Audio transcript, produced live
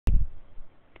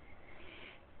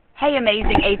Hey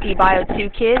amazing AP Bio 2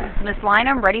 kids, it's Miss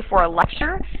Lynham ready for a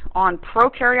lecture on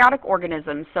prokaryotic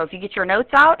organisms. So if you get your notes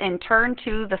out and turn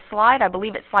to the slide, I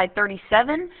believe it's slide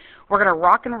 37, we're going to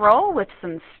rock and roll with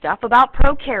some stuff about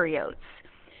prokaryotes.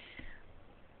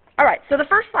 Alright, so the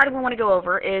first slide we want to go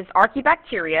over is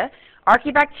archaebacteria.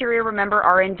 Archaebacteria, remember,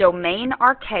 are in domain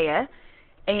Archaea,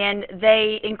 and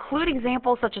they include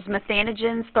examples such as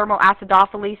methanogens,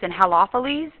 thermoacidophilus, and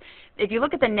halophilus. If you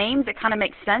look at the names, it kind of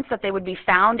makes sense that they would be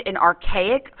found in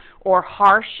archaic or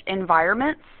harsh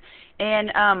environments.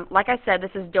 And like I said, this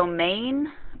is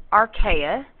domain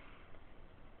Archaea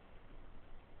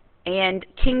and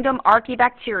kingdom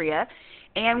Archaebacteria.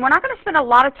 And we're not going to spend a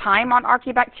lot of time on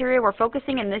Archaebacteria. We're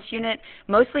focusing in this unit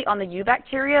mostly on the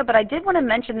eubacteria, but I did want to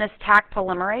mention this Taq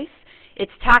polymerase.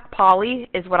 It's Taq poly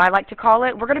is what I like to call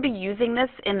it. We're going to be using this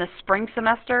in the spring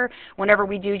semester whenever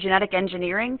we do genetic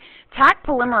engineering. Taq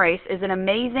polymerase is an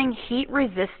amazing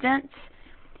heat-resistant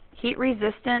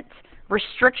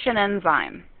restriction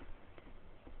enzyme.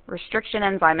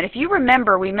 And if you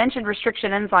remember, we mentioned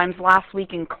restriction enzymes last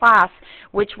week in class,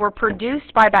 which were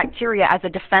produced by bacteria as a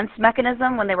defense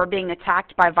mechanism when they were being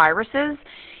attacked by viruses.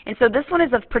 And so this one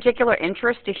is of particular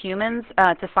interest to humans,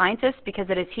 to scientists, because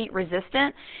it is heat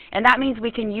resistant. And that means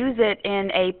we can use it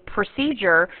in a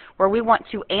procedure where we want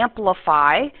to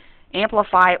amplify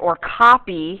or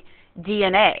copy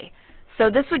DNA. So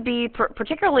this would be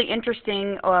particularly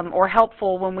interesting or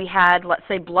helpful when we had, let's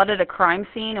say, blood at a crime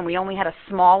scene and we only had a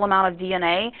small amount of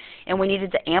DNA and we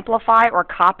needed to amplify or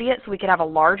copy it so we could have a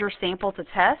larger sample to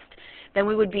test. Then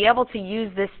we would be able to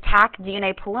use this Taq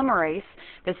DNA polymerase,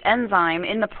 this enzyme,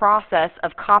 in the process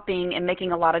of copying and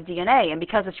making a lot of DNA. And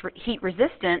because it's heat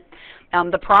resistant,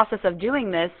 the process of doing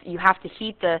this, you have to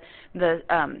heat the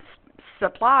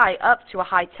supply up to a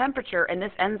high temperature, and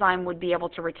this enzyme would be able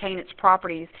to retain its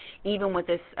properties even with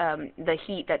this the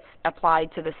heat that's applied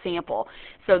to the sample.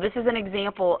 So this is an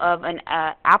example of an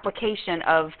application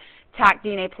of Taq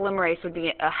DNA polymerase would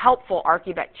be a helpful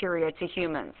archaebacteria to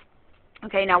humans.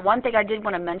 Okay, now one thing I did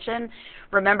want to mention,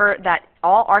 remember that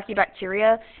all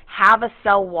archaebacteria have a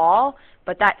cell wall,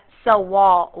 but that cell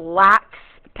wall lacks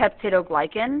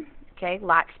peptidoglycan, okay,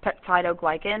 lacks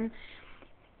peptidoglycan.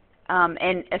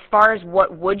 And as far as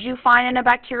what would you find in a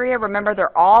bacteria, remember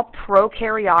they're all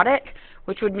prokaryotic,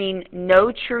 which would mean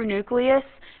no true nucleus,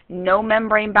 no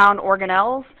membrane-bound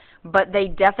organelles, but they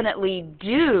definitely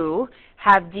do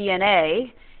have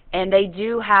DNA, and they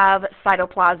do have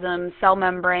cytoplasm, cell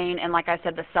membrane, and like I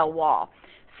said, the cell wall.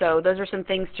 So those are some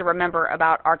things to remember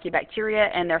about archaebacteria,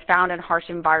 and they're found in harsh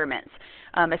environments.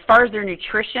 As far as their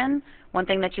nutrition, one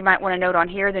thing that you might want to note on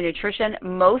here, the nutrition,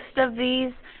 most of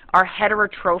these are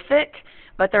heterotrophic,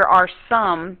 but there are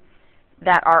some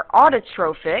that are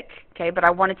autotrophic, okay, but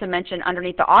I wanted to mention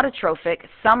underneath the autotrophic,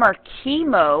 some are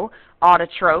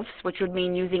chemoautotrophs, which would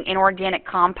mean using inorganic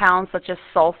compounds such as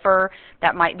sulfur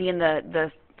that might be in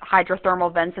the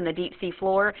hydrothermal vents in the deep sea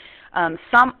floor.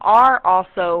 Some are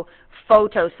also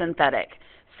photosynthetic.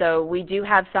 So we do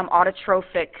have some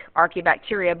autotrophic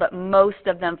archaebacteria, but most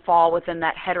of them fall within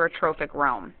that heterotrophic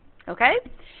realm. Okay?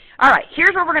 All right,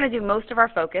 here's where we're going to do most of our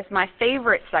focus. My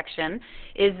favorite section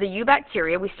is the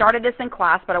eubacteria. We started this in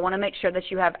class, but I want to make sure that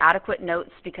you have adequate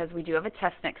notes because we do have a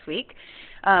test next week.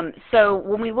 So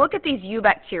when we look at these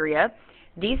eubacteria,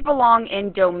 these belong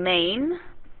in domain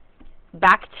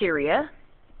bacteria,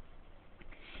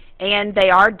 and they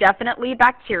are definitely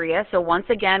bacteria. So once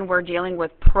again, we're dealing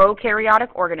with prokaryotic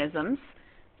organisms,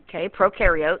 okay,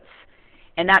 prokaryotes,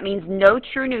 and that means no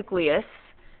true nucleus,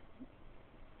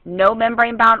 no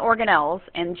membrane-bound organelles,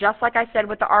 and just like I said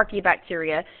with the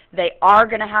archaebacteria, they are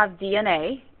going to have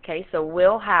DNA, okay, so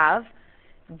we'll have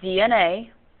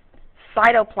DNA,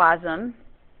 cytoplasm,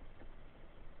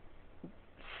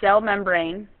 cell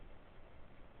membrane,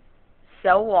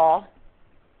 cell wall,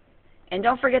 and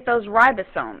don't forget those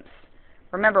ribosomes.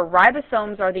 Remember,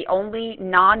 ribosomes are the only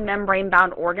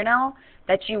non-membrane-bound organelle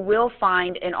that you will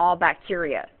find in all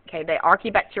bacteria. Okay, the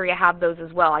archaebacteria have those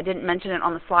as well. I didn't mention it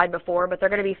on the slide before, but they're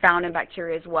going to be found in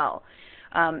bacteria as well.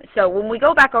 So when we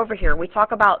go back over here, we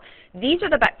talk about these are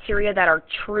the bacteria that are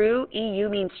true. EU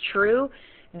means true.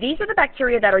 These are the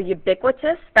bacteria that are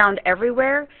ubiquitous, found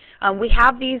everywhere. We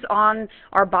have these on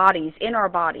our bodies, in our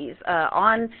bodies,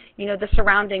 on the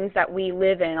surroundings that we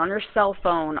live in, on your cell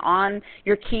phone, on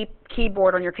your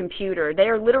keyboard, on your computer. They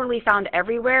are literally found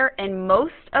everywhere, and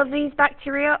most of these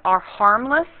bacteria are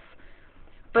harmless.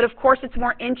 But of course, it's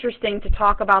more interesting to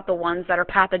talk about the ones that are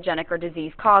pathogenic or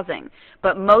disease-causing.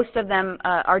 But most of them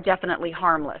are definitely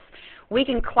harmless. We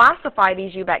can classify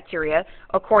these eubacteria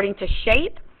according to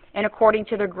shape, and according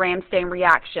to their Gram-Stain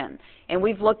reaction. And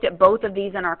we've looked at both of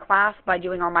these in our class by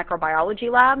doing our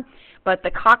microbiology lab. But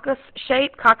the coccus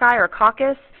shape, cocci or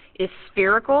coccus, is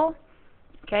spherical,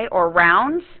 okay, or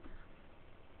round,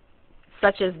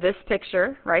 such as this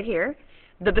picture right here.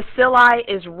 The bacilli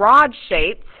is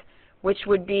rod-shaped, which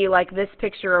would be like this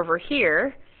picture over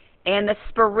here. And the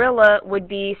spirilla would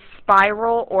be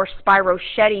spiral or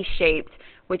spirochete-shaped,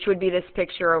 which would be this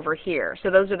picture over here. So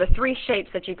those are the three shapes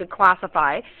that you could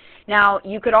classify. Now,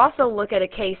 you could also look at a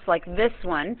case like this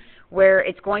one, where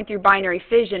it's going through binary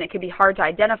fission. It could be hard to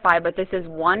identify, but this is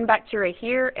one bacteria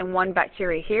here and one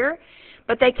bacteria here.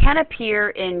 But they can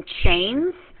appear in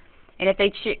chains, and if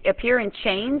they appear in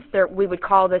chains, we would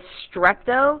call this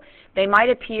strepto. They might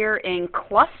appear in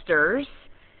clusters,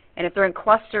 and if they're in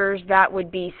clusters, that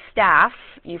would be staph.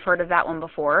 You've heard of that one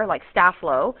before, like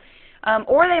staphylo.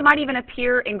 Or they might even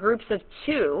appear in groups of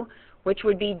two, which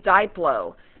would be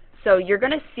diplo. So you're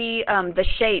going to see the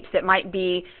shapes. It might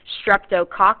be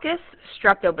streptococcus,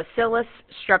 streptobacillus,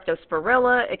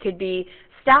 streptospirilla. It could be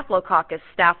staphylococcus,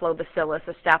 staphylobacillus,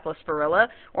 or staphylospirilla,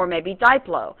 or maybe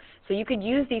diplo. So you could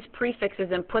use these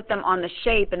prefixes and put them on the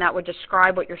shape, and that would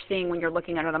describe what you're seeing when you're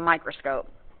looking under the microscope.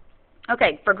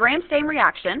 Okay, for Gram-Stain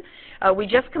reaction, we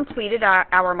just completed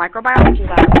our microbiology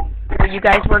lab, where you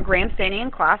guys were Gram-Staining in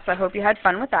class, so I hope you had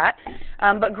fun with that.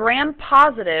 But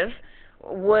Gram-positive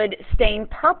would stain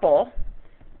purple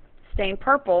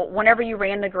whenever you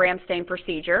ran the Gram-Stain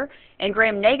procedure, and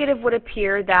Gram-negative would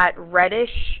appear that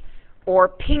reddish or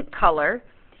pink color,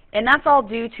 and that's all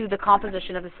due to the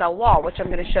composition of the cell wall, which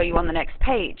I'm going to show you on the next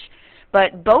page.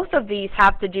 But both of these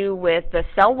have to do with the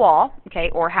cell wall, okay,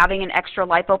 or having an extra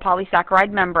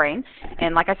lipopolysaccharide membrane,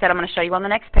 and like I said, I'm going to show you on the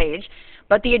next page.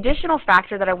 But the additional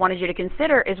factor that I wanted you to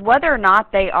consider is whether or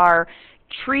not they are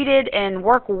treated and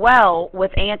work well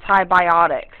with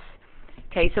antibiotics.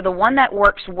 Okay, so the one that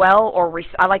works well, or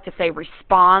I like to say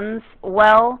responds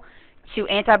well to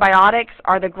antibiotics,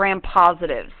 are the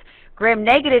Gram-positives.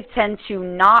 Gram-negative tend to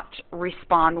not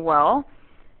respond well.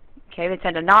 Okay, they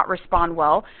tend to not respond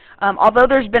well. Although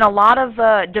there's been a lot of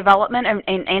development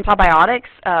in antibiotics,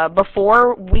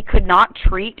 before we could not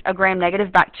treat a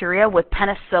Gram-negative bacteria with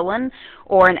penicillin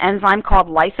or an enzyme called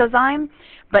lysozyme.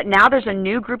 But now there's a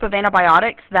new group of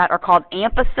antibiotics that are called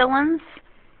ampicillins.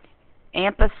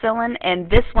 Ampicillin, and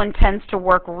this one tends to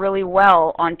work really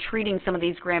well on treating some of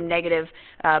these Gram-negative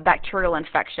bacterial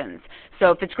infections.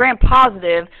 So if it's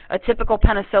Gram-positive, a typical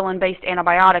penicillin-based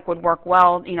antibiotic would work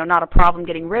well, you know, not a problem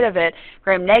getting rid of it.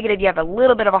 Gram-negative, you have a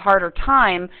little bit of a harder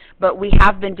time, but we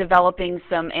have been developing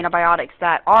some antibiotics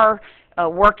that are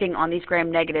working on these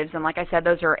Gram-negatives, and like I said,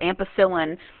 those are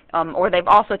ampicillin, or they've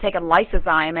also taken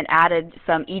lysozyme and added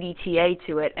some EDTA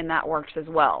to it, and that works as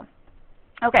well.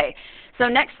 Okay, so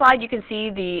next slide you can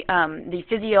see the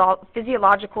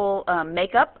physiological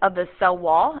makeup of the cell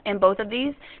wall in both of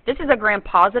these. This is a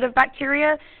Gram-positive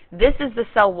bacteria. This is the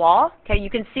cell wall. Okay, you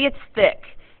can see it's thick.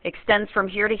 It extends from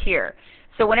here to here.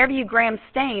 So whenever you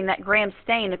Gram-stain, that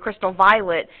Gram-stain, the crystal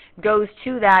violet, goes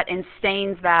to that and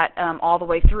stains that all the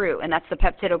way through, and that's the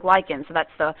peptidoglycan. So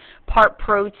that's the part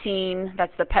protein,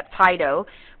 that's the peptido,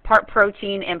 part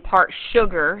protein and part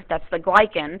sugar, that's the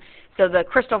glycan. So the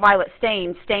crystal violet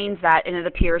stain stains that, and it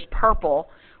appears purple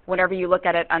whenever you look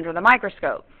at it under the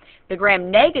microscope. The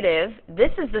Gram-negative,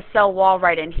 this is the cell wall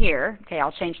right in here. Okay,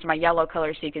 I'll change to my yellow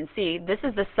color so you can see. This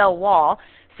is the cell wall,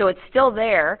 so it's still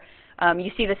there.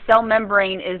 You see the cell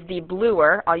membrane is the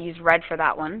bluer. I'll use red for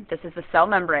that one. This is the cell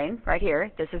membrane right here.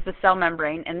 This is the cell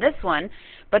membrane, and this one.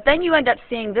 But then you end up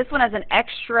seeing this one has an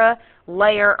extra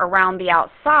layer around the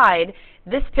outside.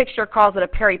 This picture calls it a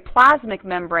periplasmic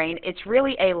membrane. It's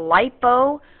really a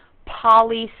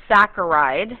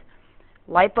lipopolysaccharide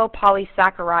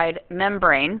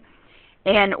membrane.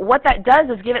 And what that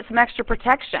does is give it some extra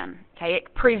protection. Okay,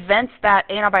 it prevents that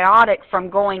antibiotic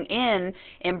from going in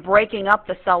and breaking up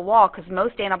the cell wall, because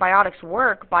most antibiotics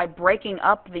work by breaking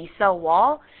up the cell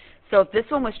wall. So if this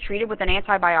one was treated with an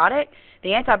antibiotic, the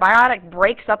antibiotic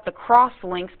breaks up the cross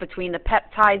links between the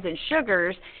peptides and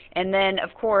sugars, and then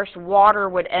of course water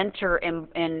would enter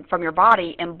in from your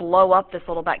body and blow up this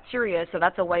little bacteria. So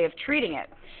that's a way of treating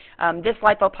it. This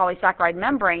lipopolysaccharide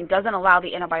membrane doesn't allow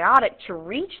the antibiotic to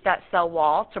reach that cell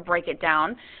wall to break it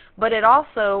down, but it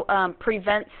also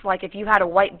prevents, like if you had a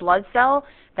white blood cell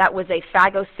that was a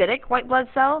phagocytic white blood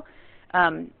cell,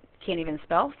 can't even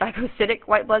spell, phagocytic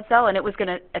white blood cell, and it was going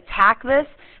to attack this,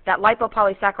 that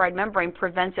lipopolysaccharide membrane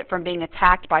prevents it from being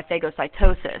attacked by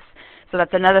phagocytosis. So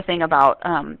that's another thing about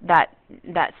that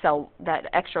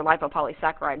extra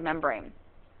lipopolysaccharide membrane.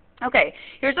 Okay,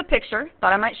 here's a picture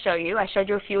thought I might show you. I showed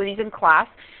you a few of these in class.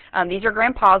 These are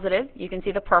Gram-positive. You can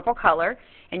see the purple color.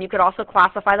 And you could also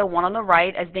classify the one on the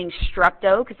right as being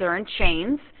strepto because they're in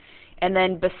chains, and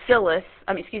then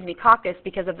coccus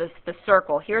because of the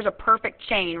circle. Here's a perfect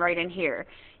chain right in here.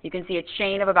 You can see a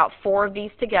chain of about 4 of these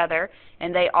together,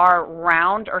 and they are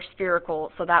round or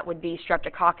spherical, so that would be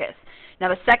streptococcus. Now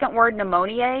the second word,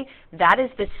 pneumoniae, that is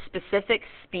the specific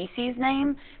species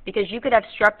name, because you could have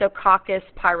Streptococcus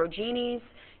pyogenes,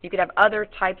 you could have other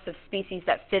types of species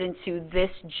that fit into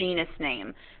this genus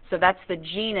name. So that's the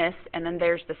genus, and then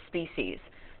there's the species.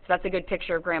 So that's a good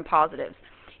picture of gram-positives.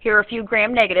 Here are a few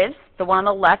gram-negatives. The one on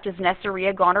the left is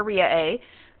Neisseria gonorrhoeae.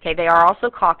 Okay, they are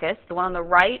also coccus. The one on the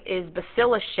right is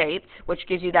bacillus-shaped, which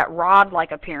gives you that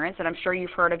rod-like appearance, and I'm sure you've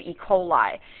heard of E.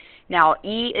 coli. Now,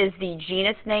 E is the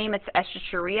genus name. It's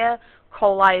Escherichia.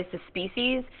 Coli is the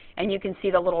species, and you can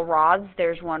see the little rods.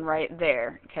 There's one right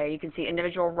there. Okay, you can see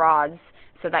individual rods,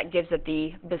 so that gives it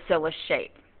the bacillus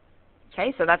shape.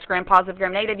 Okay, so that's gram-positive,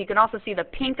 gram-negative. You can also see the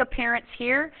pink appearance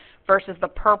here versus the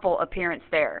purple appearance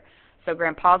there. So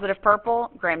gram-positive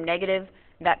purple, gram-negative,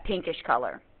 that pinkish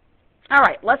color. All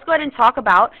right, let's go ahead and talk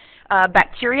about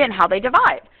bacteria and how they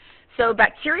divide. So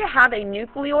bacteria have a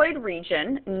nucleoid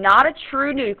region, not a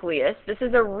true nucleus. This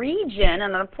is a region, and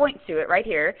I'm going to point to it right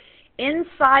here,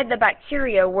 inside the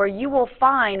bacteria where you will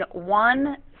find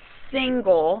one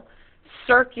single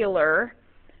circular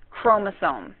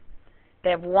chromosome. They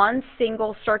have one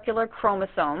single circular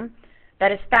chromosome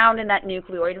that is found in that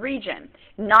nucleoid region.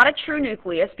 Not a true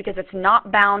nucleus because it's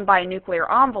not bound by a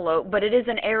nuclear envelope, but it is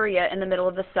an area in the middle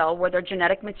of the cell where their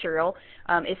genetic material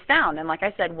is found. And like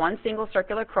I said, one single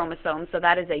circular chromosome, so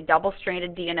that is a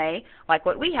double-stranded DNA like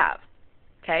what we have.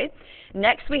 Okay.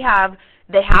 Next they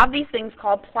have these things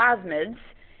called plasmids,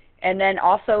 and then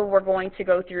also we're going to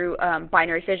go through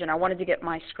binary fission. I wanted to get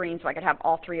my screen so I could have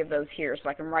all 3 of those here so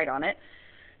I can write on it.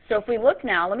 So if we look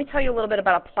now, let me tell you a little bit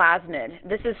about a plasmid.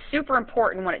 This is super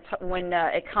important when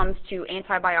it comes to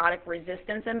antibiotic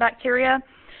resistance in bacteria.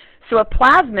 So a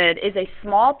plasmid is a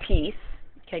small piece,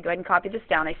 okay, go ahead and copy this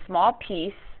down, a small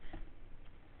piece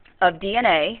of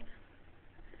DNA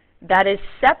that is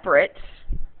separate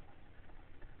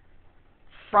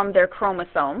from their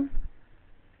chromosome.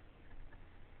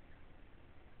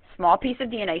 Small piece of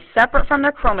DNA separate from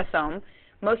their chromosome.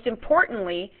 Most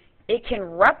importantly, it can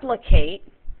replicate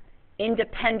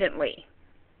independently.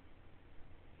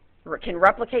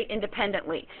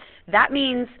 That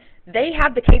means they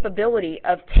have the capability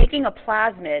of taking a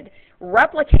plasmid,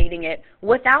 replicating it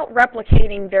without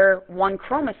replicating their one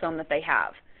chromosome that they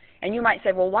have. And you might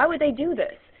say, well, why would they do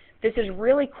this? This is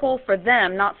really cool for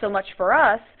them, not so much for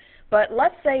us, but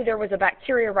let's say there was a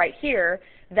bacteria right here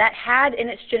that had in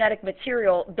its genetic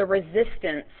material the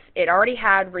resistance. It already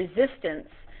had resistance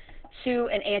to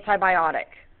an antibiotic.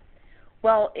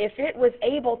 Well, if it was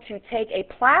able to take a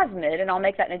plasmid, and I'll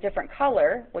make that in a different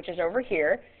color, which is over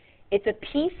here, it's a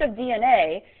piece of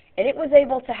DNA, and it was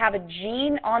able to have a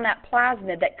gene on that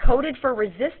plasmid that coded for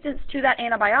resistance to that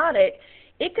antibiotic,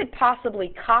 it could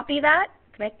possibly copy that,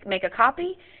 make a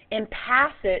copy, and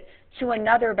pass it to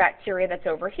another bacteria that's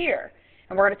over here.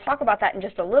 And we're going to talk about that in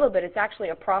just a little bit. It's actually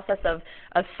a process of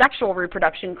sexual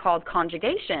reproduction called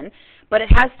conjugation, but it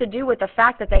has to do with the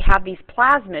fact that they have these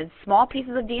plasmids, small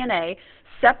pieces of DNA,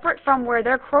 separate from where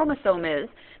their chromosome is,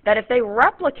 that if they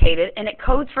replicate it and it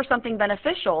codes for something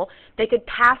beneficial, they could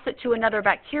pass it to another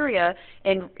bacteria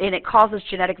and it causes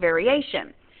genetic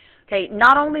variation. Okay,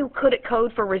 not only could it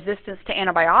code for resistance to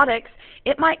antibiotics,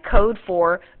 it might code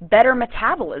for better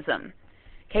metabolism.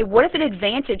 Okay, what if an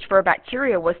advantage for a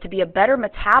bacteria was to be a better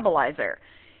metabolizer?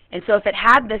 And so if it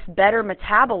had this better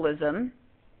metabolism,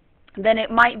 then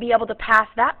it might be able to pass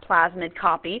that plasmid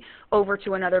copy over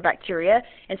to another bacteria.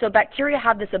 And so bacteria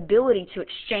have this ability to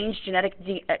exchange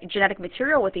genetic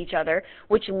material with each other,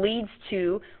 which leads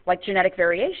to like genetic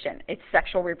variation. It's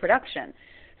sexual reproduction.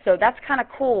 So that's kind of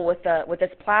cool with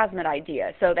this plasmid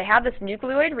idea. So they have this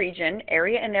nucleoid region,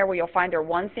 area in there where you'll find their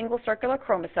one single circular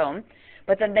chromosome,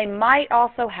 but then they might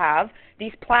also have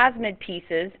these plasmid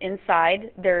pieces inside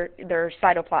their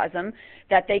cytoplasm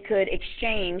that they could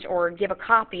exchange or give a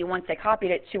copy once they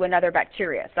copied it to another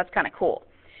bacteria. So that's kind of cool.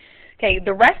 Okay,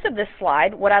 the rest of this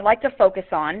slide, what I'd like to focus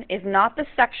on is not the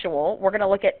sexual. We're going to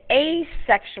look at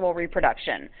asexual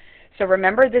reproduction. So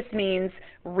remember, this means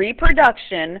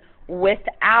reproduction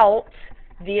without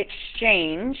the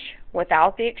exchange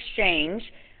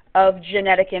of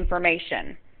genetic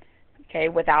information. Okay,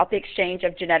 without the exchange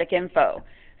of genetic info.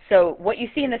 So what you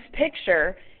see in this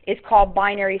picture is called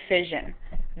binary fission.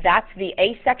 That's the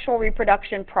asexual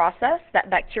reproduction process that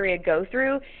bacteria go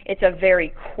through. It's a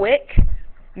very quick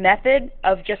method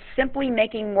of just simply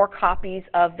making more copies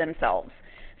of themselves.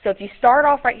 So if you start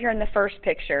off right here in the first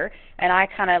picture, and I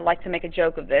kind of like to make a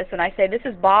joke of this, and I say this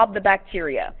is Bob the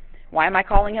bacteria. Why am I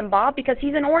calling him Bob? Because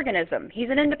he's an organism. He's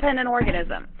an independent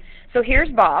organism. So here's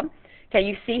Bob. Okay,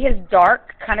 you see his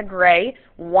dark, kind of gray,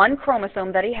 one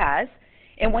chromosome that he has.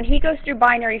 And when he goes through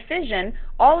binary fission,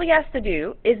 all he has to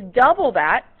do is double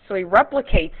that, so he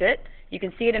replicates it. You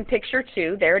can see it in picture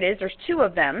 2. There it is. There's 2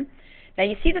 of them. Now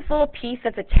you see this little piece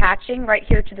that's attaching right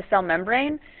here to the cell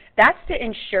membrane? That's to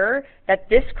ensure that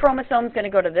this chromosome is going to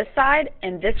go to this side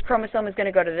and this chromosome is going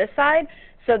to go to this side,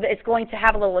 so that it's going to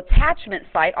have a little attachment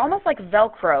site, almost like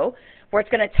Velcro, where it's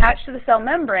going to attach to the cell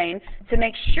membrane to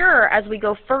make sure as we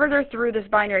go further through this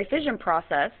binary fission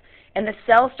process and the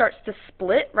cell starts to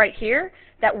split right here,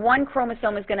 that one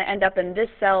chromosome is going to end up in this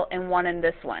cell and one in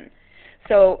this one.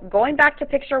 So going back to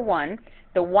picture 1,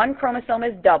 the one chromosome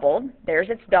is doubled. There's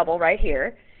its double right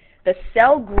here. The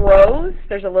cell grows.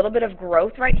 There's a little bit of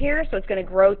growth right here, so it's going to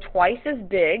grow twice as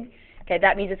big. Okay,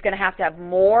 that means it's going to have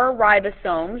more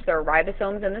ribosomes. There are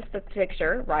ribosomes in this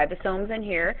picture, ribosomes in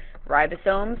here,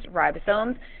 ribosomes,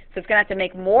 ribosomes. So it's going to have to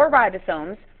make more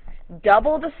ribosomes,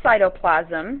 double the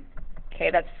cytoplasm.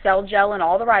 Okay, that's cell gel and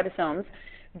all the ribosomes,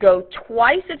 go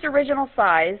twice its original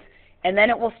size, and then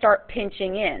it will start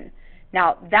pinching in.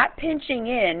 Now, that pinching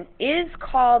in is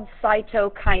called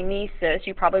cytokinesis.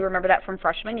 You probably remember that from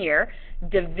freshman year,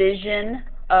 division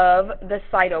of the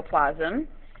cytoplasm.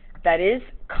 That is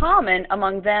common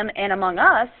among them and among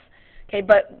us, okay,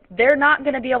 but they're not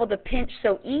going to be able to pinch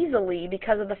so easily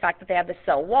because of the fact that they have the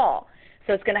cell wall.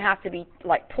 So it's going to have to be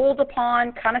like pulled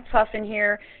upon, kind of tough in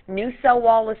here. New cell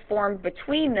wall is formed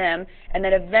between them, and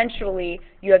then eventually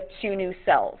you have 2 new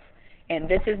cells. And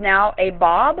this is now a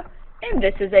Bob, and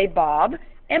this is a Bob,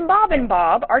 and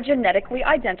Bob are genetically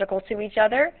identical to each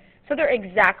other, so they're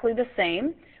exactly the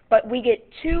same, but we get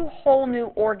 2 whole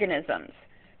new organisms.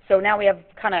 So now we have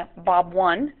kind of Bob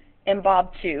 1 and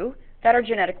Bob 2 that are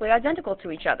genetically identical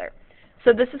to each other.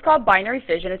 So this is called binary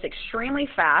fission. It's extremely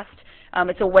fast.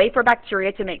 It's a way for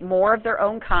bacteria to make more of their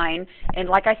own kind, and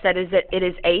like I said, it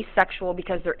is asexual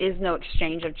because there is no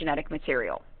exchange of genetic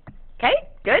material. Okay,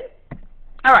 good?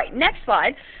 All right, next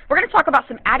slide. We're going to talk about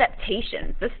some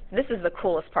adaptations. This is the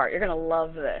coolest part. You're going to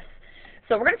love this.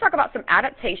 So we're going to talk about some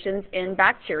adaptations in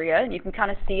bacteria, and you can kind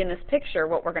of see in this picture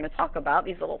what we're going to talk about.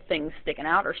 These little things sticking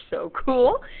out are so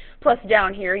cool. Plus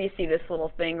down here you see this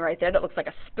little thing right there that looks like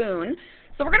a spoon.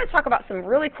 So we're going to talk about some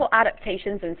really cool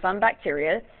adaptations in some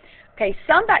bacteria. Okay,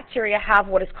 some bacteria have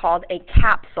what is called a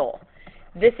capsule.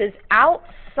 This is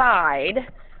outside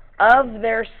of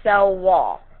their cell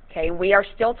wall. Okay, we are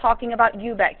still talking about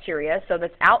eubacteria, so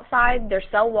that's outside their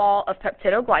cell wall of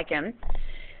peptidoglycan.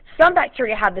 Some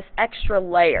bacteria have this extra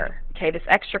layer, okay, this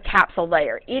extra capsule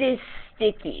layer. It is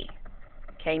sticky,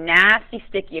 okay, nasty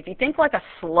sticky. If you think like a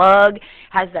slug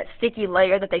has that sticky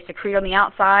layer that they secrete on the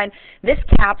outside, this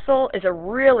capsule is a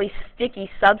really sticky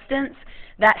substance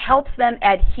that helps them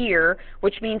adhere,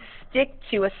 which means stick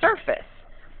to a surface.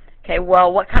 Okay,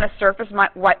 well, what kind of surface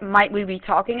might we be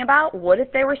talking about? What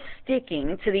if they were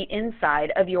sticking to the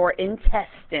inside of your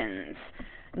intestines?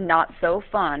 Not so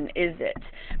fun, is it?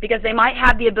 Because they might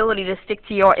have the ability to stick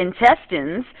to your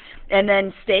intestines and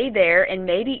then stay there, and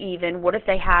maybe even, what if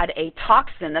they had a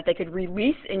toxin that they could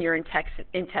release in your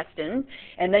intestines,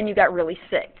 and then you got really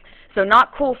sick? So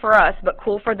not cool for us, but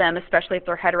cool for them, especially if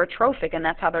they're heterotrophic and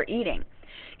that's how they're eating.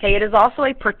 Okay, it is also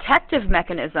a protective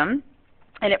mechanism,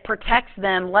 and it protects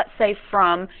them, let's say,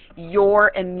 from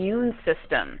your immune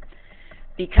system.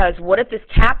 Because what if this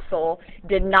capsule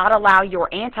did not allow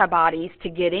your antibodies to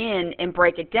get in and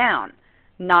break it down?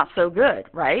 Not so good,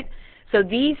 right? So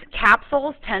these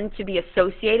capsules tend to be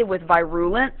associated with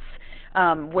virulence,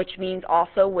 which means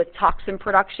also with toxin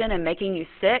production and making you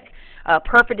sick. A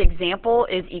perfect example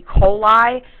is E.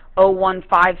 coli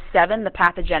 0157, the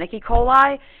pathogenic E.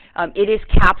 coli. It is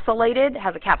capsulated,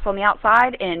 has a capsule on the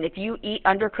outside, and if you eat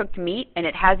undercooked meat and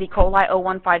it has E. coli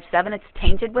 0157, it's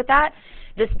tainted with that.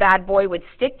 This bad boy would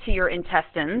stick to your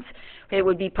intestines. It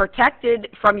would be protected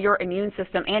from your immune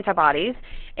system antibodies,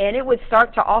 and it would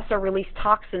start to also release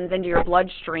toxins into your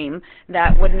bloodstream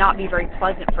that would not be very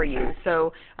pleasant for you.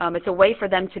 So it's a way for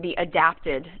them to be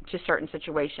adapted to certain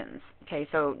situations. Okay,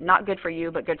 so not good for you,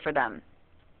 but good for them.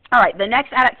 All right, the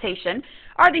next adaptation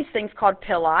are these things called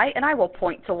pili, and I will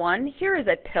point to one. Here is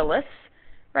a pilus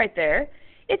right there.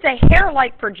 It's a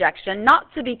hair-like projection, not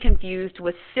to be confused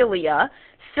with cilia.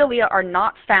 Cilia are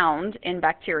not found in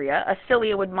bacteria. A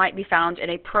cilia might be found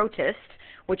in a protist,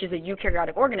 which is a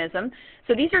eukaryotic organism.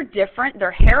 So these are different.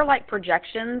 They're hair-like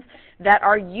projections that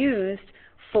are used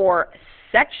for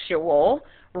sexual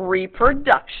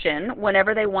reproduction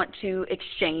whenever they want to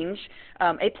exchange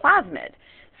a plasmid.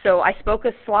 So I spoke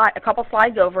a couple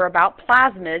slides over about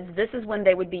plasmids. This is when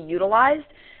they would be utilized.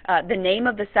 The name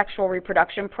of the sexual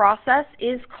reproduction process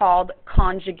is called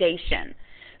conjugation.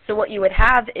 So what you would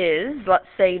have is, let's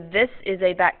say this is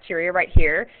a bacteria right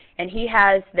here, and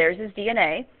there's his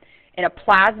DNA, and a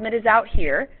plasmid is out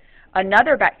here.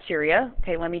 Another bacteria,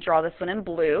 okay, let me draw this one in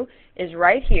blue, is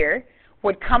right here,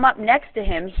 would come up next to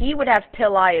him. He would have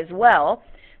pili as well.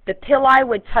 The pili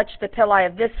would touch the pili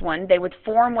of this one. They would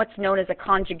form what's known as a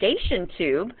conjugation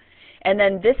tube, and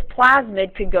then this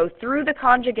plasmid could go through the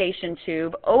conjugation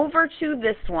tube over to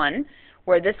this one,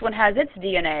 where this one has its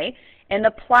DNA, and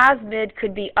the plasmid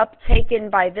could be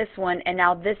uptaken by this one, and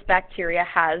now this bacteria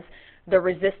has the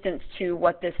resistance to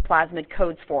what this plasmid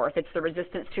codes for. If it's the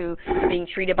resistance to being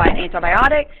treated by an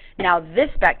antibiotic, now this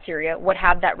bacteria would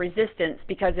have that resistance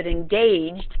because it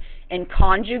engaged in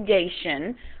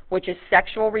conjugation, which is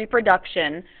sexual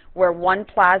reproduction, where one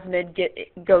plasmid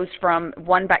goes from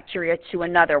one bacteria to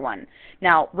another one.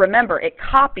 Now, remember, it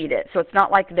copied it, so it's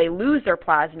not like they lose their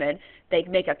plasmid. They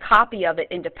make a copy of it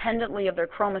independently of their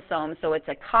chromosomes, so it's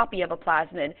a copy of a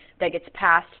plasmid that gets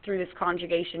passed through this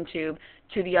conjugation tube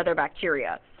to the other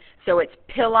bacteria. So it's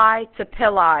pili to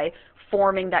pili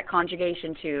forming that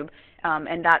conjugation tube,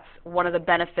 and that's one of the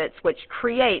benefits, which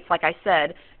creates, like I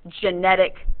said,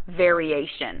 genetic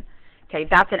variation. Okay,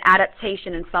 that's an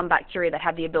adaptation in some bacteria that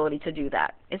have the ability to do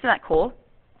that. Isn't that cool?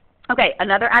 Okay,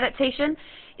 another adaptation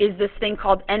is this thing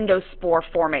called endospore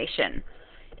formation.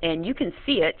 And you can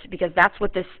see it because that's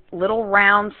what this little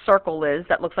round circle is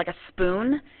that looks like a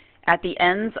spoon at the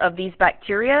ends of these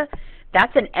bacteria.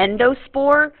 That's an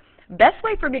endospore. Best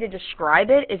way for me to describe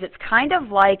it is it's kind of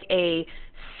like a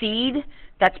seed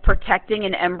that's protecting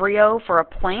an embryo for a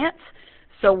plant.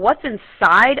 So what's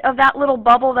inside of that little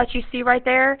bubble that you see right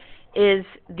there is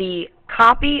the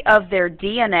copy of their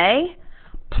DNA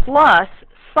plus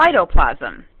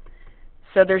cytoplasm.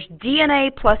 So there's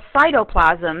DNA plus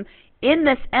cytoplasm in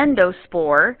this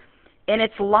endospore, and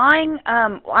it's lying,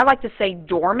 I like to say,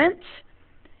 dormant.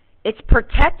 It's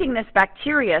protecting this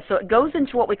bacteria, so it goes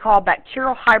into what we call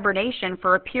bacterial hibernation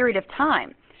for a period of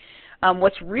time.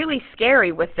 What's really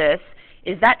scary with this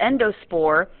is that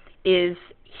endospore is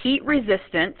heat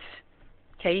resistant.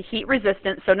 Okay, heat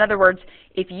resistant. So in other words,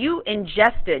 if you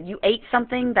ate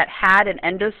something that had an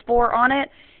endospore on it,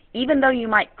 even though you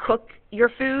might cook your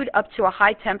food up to a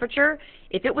high temperature,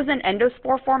 if it was an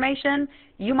endospore formation,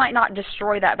 you might not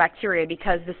destroy that bacteria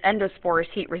because this endospore is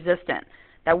heat resistant.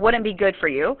 That wouldn't be good for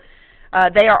you.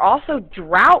 They are also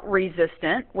drought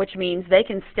resistant, which means they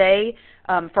can stay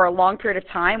for a long period of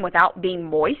time without being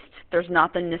moist. There's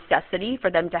not the necessity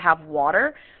for them to have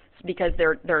water because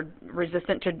they're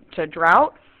resistant to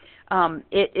drought.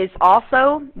 It is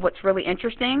also, what's really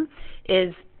interesting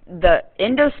is the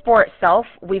endospore itself.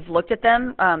 We've looked at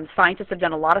them. Scientists have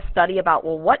done a lot of study about,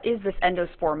 well, what is this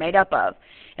endospore made up of?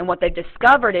 And what they've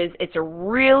discovered is it's a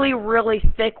really, really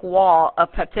thick wall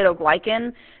of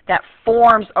peptidoglycan that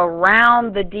forms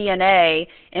around the DNA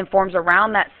and forms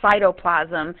around that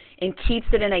cytoplasm and keeps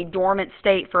it in a dormant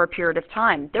state for a period of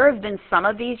time. There have been some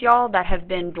of these, y'all, that have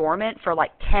been dormant for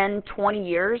like 10, 20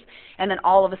 years, and then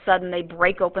all of a sudden they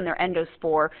break open their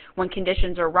endospore when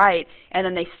conditions are right, and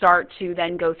then they start to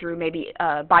then go through maybe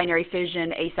binary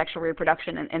fission, asexual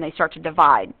reproduction, and they start to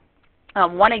divide.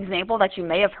 One example that you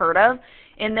may have heard of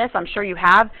in this, I'm sure you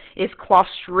have, is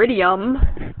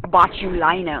Clostridium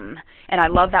botulinum. And I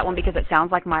love that one because it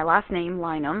sounds like my last name,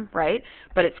 Linum, right?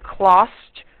 But it's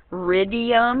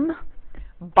Clostridium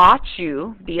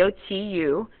botu,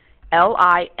 B-O-T-U,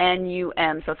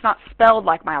 L-I-N-U-M. So it's not spelled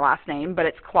like my last name, but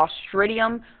it's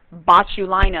Clostridium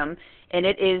botulinum. And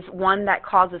it is one that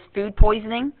causes food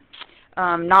poisoning.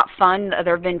 Not fun.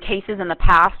 There have been cases in the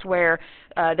past where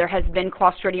there has been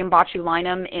Clostridium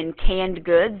botulinum in canned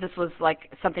goods. This was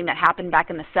like something that happened back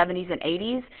in the 70s and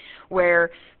 80s where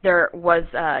there was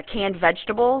canned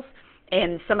vegetables,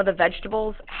 and some of the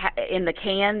vegetables in the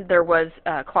can, there was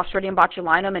Clostridium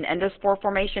botulinum and endospore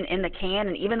formation in the can,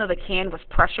 and even though the can was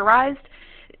pressurized,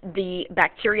 the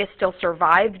bacteria still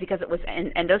survived because it was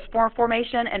an endospore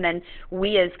formation, and then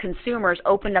we as consumers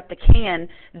opened up the can,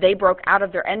 they broke out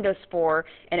of their endospore,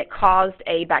 and it caused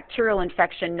a bacterial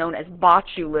infection known as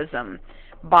botulism.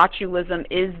 Botulism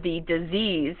is the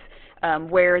disease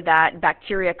where that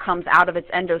bacteria comes out of its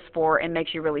endospore and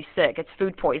makes you really sick. It's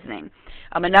food poisoning.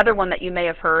 Another one that you may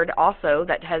have heard also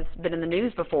that has been in the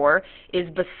news before is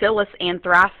Bacillus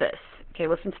anthracis. Okay,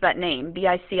 listen to that name,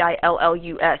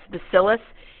 B-I-C-I-L-L-U-S. Bacillus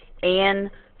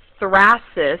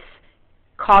anthracis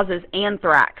causes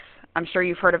anthrax. I'm sure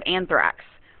you've heard of anthrax.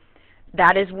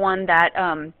 That is one that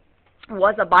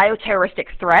was a bioterroristic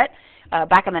threat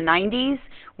back in the 90s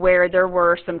where there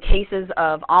were some cases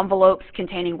of envelopes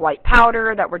containing white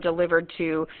powder that were delivered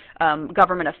to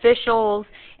government officials,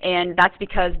 and that's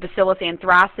because Bacillus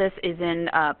anthracis is in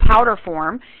powder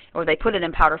form, or they put it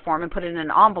in powder form and put it in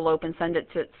an envelope and sent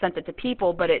it to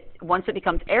people, but once it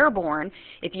becomes airborne,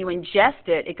 if you ingest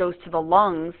it, it goes to the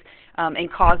lungs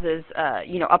and causes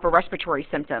upper respiratory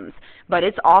symptoms. But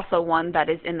it's also one that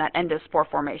is in that endospore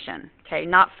formation. Okay,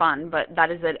 not fun, but that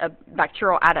is a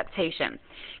bacterial adaptation.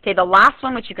 Okay, the last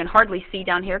one, which you can hardly see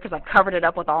down here because I've covered it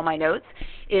up with all my notes,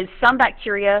 is some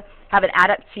bacteria have an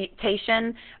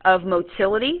adaptation of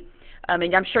motility.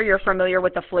 And I'm sure you're familiar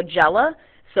with the flagella.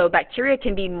 So bacteria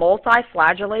can be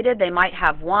multiflagellated. They might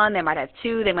have one, they might have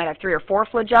two, they might have 3 or 4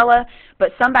 flagella,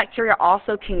 but some bacteria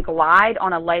also can glide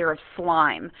on a layer of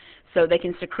slime. So they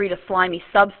can secrete a slimy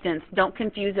substance. Don't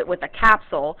confuse it with a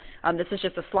capsule. This is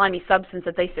just a slimy substance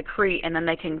that they secrete, and then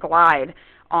they can glide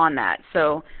on that.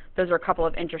 So those are a couple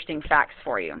of interesting facts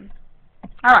for you.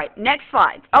 All right, next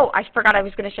slide. Oh, I forgot I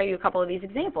was going to show you a couple of these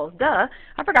examples. Duh,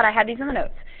 I forgot I had these in the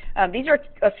notes. These are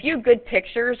a few good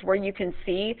pictures where you can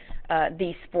see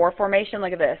the spore formation.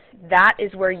 Look at this. That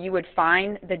is where you would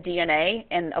find the DNA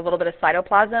and a little bit of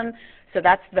cytoplasm. So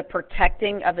that's the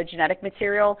protecting of the genetic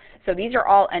material. So these are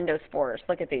all endospores.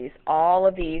 Look at these. All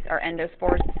of these are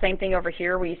endospores. Same thing over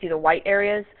here where you see the white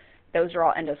areas. Those are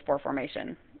all endospore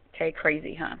formation. Okay,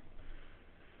 crazy, huh?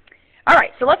 All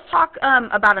right, so let's talk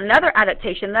about another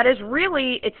adaptation that is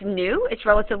really, it's new. It's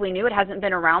relatively new. It hasn't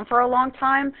been around for a long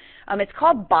time. It's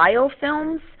called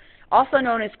biofilms, also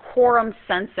known as quorum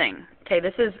sensing. Okay,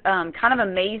 this is kind of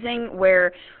amazing,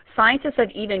 where scientists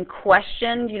have even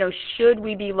questioned, should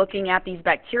we be looking at these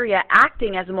bacteria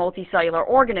acting as multicellular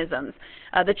organisms?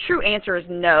 The true answer is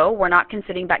no. We're not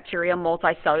considering bacteria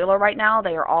multicellular right now.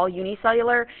 They are all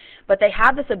unicellular. But they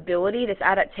have this ability, this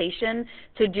adaptation,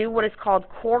 to do what is called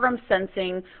quorum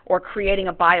sensing or creating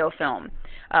a biofilm.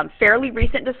 Fairly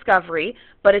recent discovery,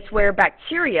 but it's where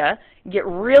bacteria get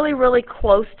really, really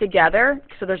close together.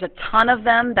 So there's a ton of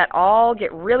them that all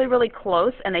get really, really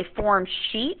close, and they form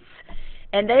sheets.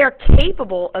 And they are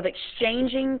capable of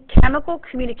exchanging chemical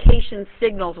communication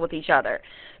signals with each other.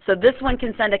 So this one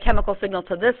can send a chemical signal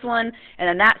to this one, and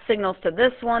then that signals to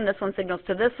this one signals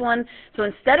to this one. So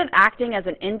instead of acting as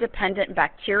an independent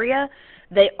bacteria,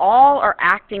 they all are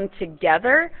acting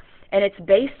together, and it's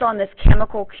based on this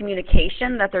chemical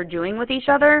communication that they're doing with each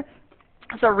other.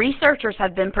 So researchers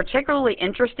have been particularly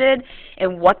interested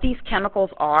in what these chemicals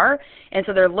are, and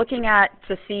so they're looking at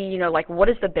to see, like what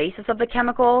is the basis of the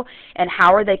chemical and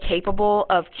how are they capable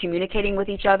of communicating with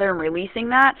each other and releasing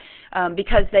that,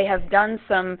 because they have done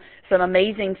some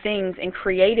amazing things and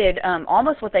created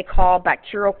almost what they call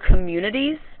bacterial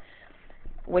communities,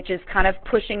 which is kind of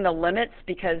pushing the limits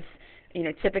because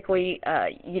typically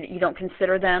you don't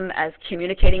consider them as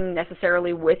communicating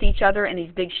necessarily with each other in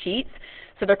these big sheets.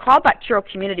 So they're called bacterial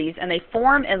communities, and they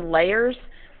form in layers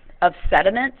of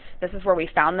sediments. This is where we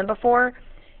found them before,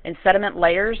 in sediment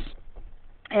layers.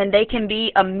 And they can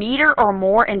be a meter or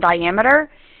more in diameter.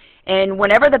 And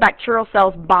whenever the bacterial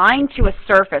cells bind to a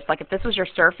surface, like if this was your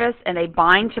surface and they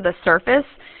bind to the surface,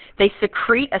 they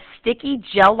secrete a sticky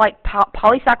gel-like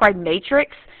polysaccharide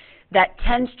matrix that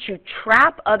tends to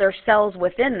trap other cells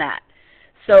within that.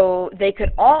 So they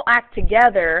could all act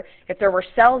together. If there were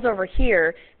cells over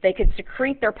here, they could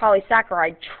secrete their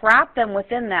polysaccharide, trap them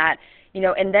within that,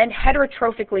 and then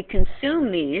heterotrophically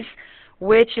consume these,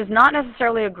 which is not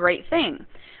necessarily a great thing.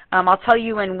 I'll tell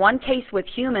you, in one case with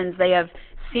humans, they have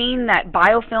seen that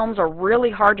biofilms are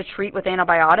really hard to treat with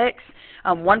antibiotics.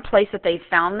 One place that they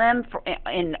found them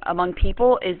among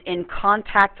people is in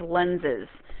contact lenses.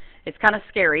 It's kind of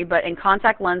scary, but in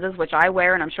contact lenses, which I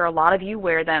wear, and I'm sure a lot of you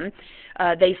wear them,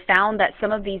 they found that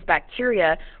some of these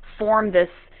bacteria form this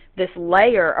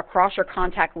layer across your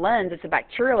contact lens. It's a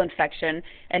bacterial infection,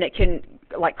 and it can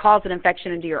cause an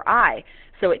infection into your eye.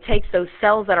 So it takes those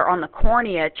cells that are on the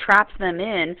cornea, traps them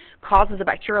in, causes a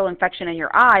bacterial infection in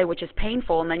your eye, which is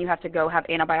painful, and then you have to go have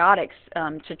antibiotics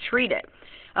to treat it.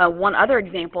 One other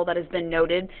example that has been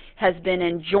noted has been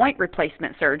in joint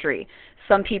replacement surgery.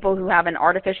 Some people who have an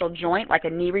artificial joint, like a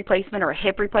knee replacement or a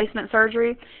hip replacement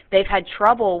surgery, they've had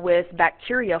trouble with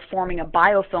bacteria forming a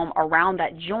biofilm around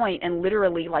that joint and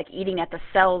literally eating at the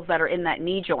cells that are in that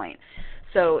knee joint.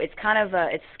 So it's kind of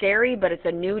it's scary, but it's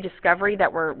a new discovery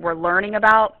that we're learning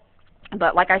about.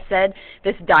 But like I said,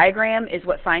 this diagram is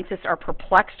what scientists are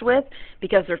perplexed with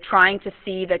because they're trying to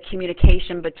see the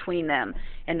communication between them.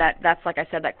 And that's, like I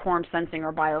said, that quorum sensing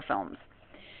or biofilms.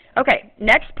 Okay,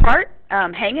 next part,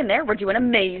 hang in there, we're doing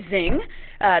amazing.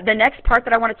 The next part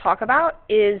that I want to talk about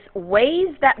is ways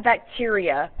that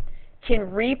bacteria can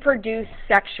reproduce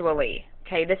sexually.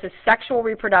 Okay, this is sexual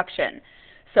reproduction.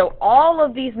 So all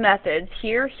of these methods,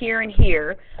 here, here, and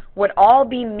here, would all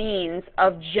be means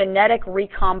of genetic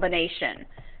recombination.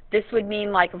 This would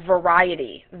mean like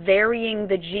variety, varying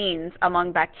the genes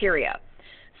among bacteria.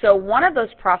 So one of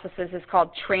those processes is called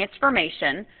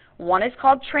transformation, one is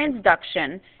called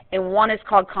transduction, and one is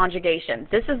called conjugation.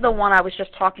 This is the one I was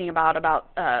just talking about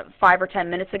 5 or 10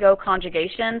 minutes ago,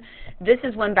 conjugation. This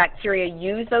is when bacteria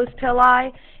use those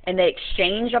pili and they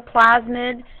exchange a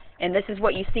plasmid, and this is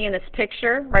what you see in this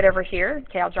picture right over here.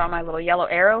 Okay, I'll draw my little yellow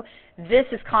arrow. This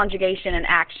is conjugation in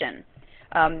action.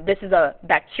 This is a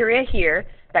bacteria here,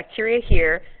 that's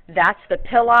the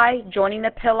pili joining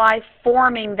the pili,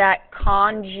 forming that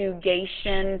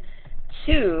conjugation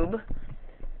tube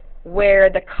where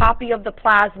the copy of the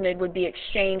plasmid would be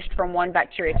exchanged from one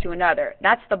bacteria to another.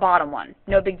 That's the bottom one.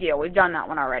 No big deal. We've done that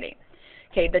one already.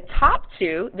 Okay, the top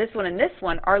two, this one and this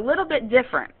one, are a little bit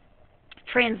different.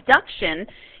 Transduction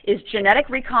is genetic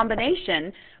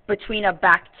recombination between a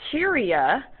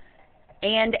bacteria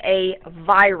and a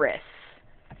virus.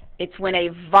 It's when a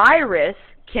virus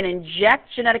can inject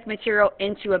genetic material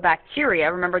into a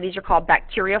bacteria. Remember, these are called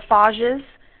bacteriophages.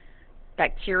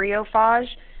 Bacteriophage.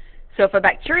 So if a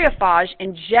bacteriophage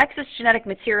injects its genetic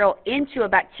material into a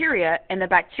bacteria and the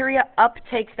bacteria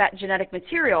uptakes that genetic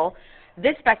material,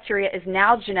 this bacteria is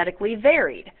now genetically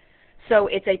varied. So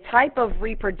it's a type of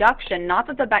reproduction, not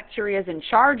that the bacteria is in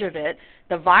charge of it.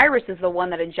 The virus is the one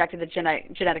that injected the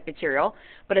genetic material,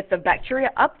 but if the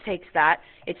bacteria uptakes that,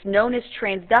 it's known as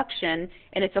transduction,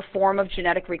 and it's a form of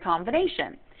genetic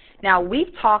recombination. Now,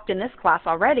 we've talked in this class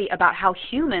already about how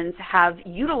humans have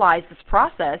utilized this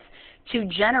process to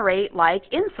generate like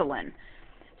insulin.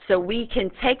 So we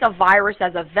can take a virus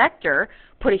as a vector,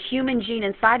 put a human gene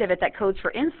inside of it that codes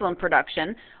for insulin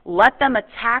production, let them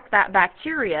attack that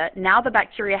bacteria. Now the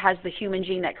bacteria has the human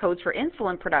gene that codes for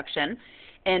insulin production,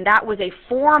 and that was a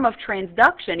form of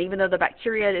transduction, even though the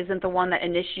bacteria isn't the one that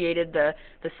initiated the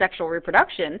sexual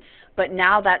reproduction, but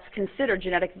now that's considered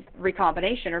genetic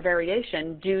recombination or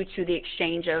variation due to the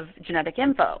exchange of genetic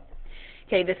info.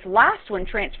 Okay, this last one,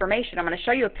 transformation, I'm going to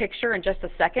show you a picture in just a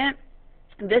second.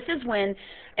 This is when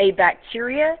a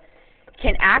bacteria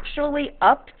can actually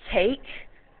uptake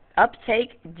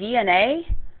DNA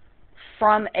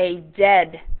from a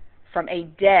dead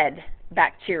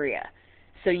bacteria.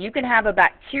 So you can have a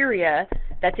bacteria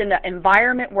that's in the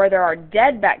environment where there are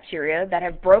dead bacteria that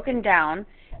have broken down,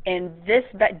 and this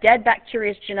dead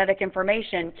bacteria's genetic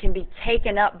information can be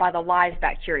taken up by the live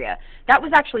bacteria. That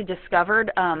was actually discovered,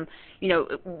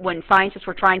 when scientists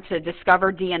were trying to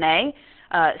discover DNA.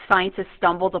 Scientists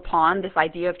stumbled upon this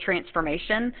idea of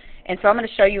transformation, and so I'm going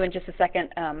to show you in just a second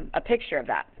a picture of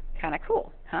that. Kind of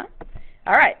cool, huh?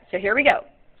 All right, so here we go.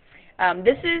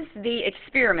 This is the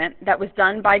experiment that was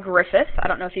done by Griffith. I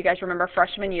don't know if you guys remember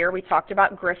freshman year, we talked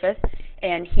about Griffith,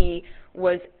 and he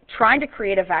was trying to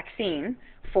create a vaccine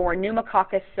for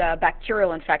pneumococcus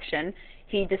bacterial infection.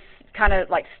 He just kind of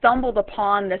like stumbled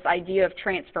upon this idea of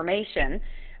transformation.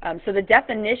 So the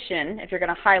definition, if you're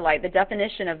going to highlight, the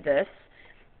definition of this,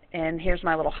 and here's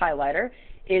my little highlighter,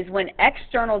 is when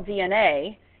external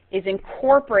DNA is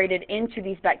incorporated into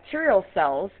these bacterial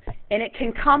cells, and it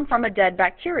can come from a dead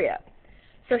bacteria.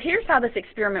 So here's how this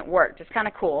experiment worked. It's kind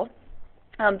of cool.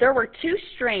 There were two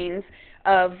strains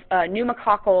of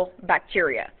pneumococcal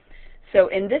bacteria. So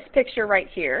in this picture right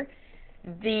here,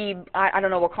 I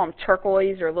don't know, we'll call them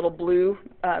turquoise or little blue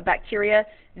bacteria.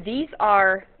 These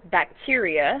are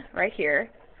bacteria right here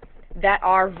that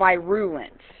are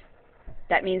virulent.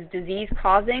 That means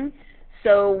disease-causing.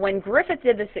 So when Griffith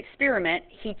did this experiment,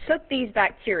 he took these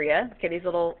bacteria, okay, these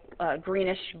little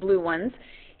greenish blue ones,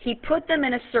 he put them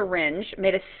in a syringe,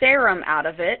 made a serum out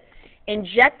of it,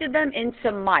 injected them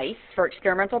into mice for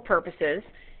experimental purposes,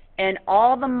 and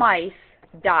all the mice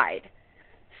died.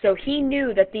 So he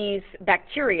knew that these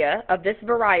bacteria of this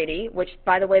variety, which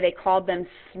by the way they called them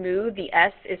smooth, the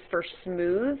S is for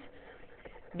smooth,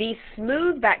 these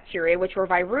smooth bacteria, which were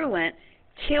virulent,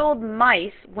 killed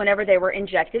mice whenever they were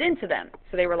injected into them.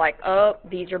 So they were like, oh,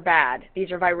 these are bad, these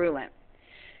are virulent.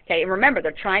 Okay, and remember,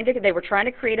 they were trying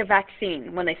to create a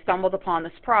vaccine when they stumbled upon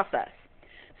this process.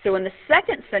 So in the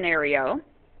second scenario,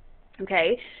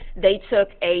 okay, they took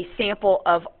a sample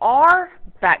of our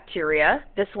bacteria.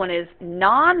 This one is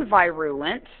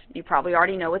non-virulent. You probably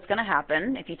already know what's going to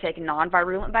happen if you take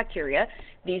non-virulent bacteria.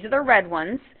 These are the red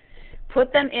ones.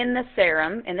 Put them in the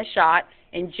serum, in the shot,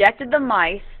 injected the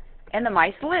mice, and the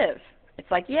mice live.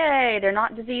 It's like, yay, they're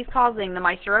not disease-causing, the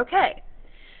mice are okay.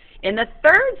 In the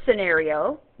third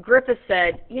scenario, Griffith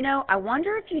said, I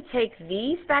wonder if you take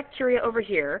these bacteria over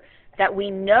here that we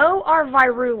know are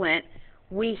virulent,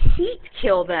 We heat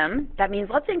kill them. That means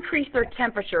let's increase their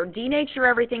temperature, denature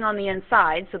everything on the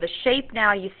inside. So the shape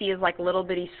now you see is like little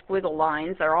bitty squiggle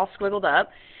lines. They're all squiggled up.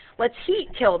 Let's heat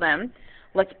kill them.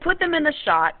 Let's put them in the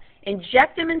shot,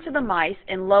 inject them into the mice,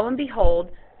 and lo and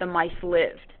behold, the mice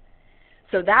lived.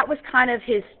 So that was kind of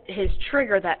his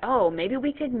trigger that, oh, maybe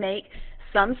we could make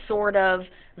some sort of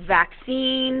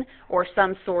vaccine or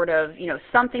some sort of,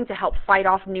 something to help fight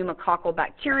off pneumococcal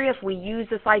bacteria if we use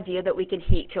this idea that we can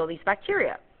heat kill these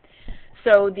bacteria.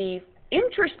 So the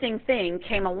interesting thing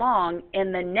came along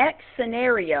in the next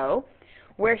scenario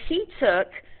where he took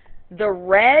the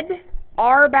red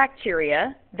R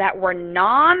bacteria that were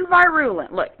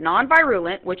non-virulent, look,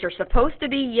 non-virulent, which are supposed to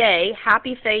be, yay,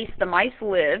 happy face, the mice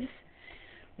lives,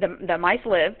 the mice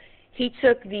live. He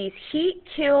took these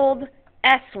heat-killed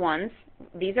S ones,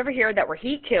 these over here that were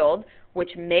heat-killed,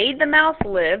 which made the mouse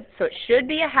live, so it should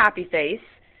be a happy face,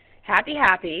 happy,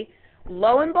 happy.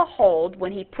 Lo and behold,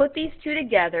 when he put these two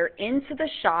together into the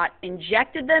shot,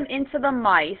 injected them into the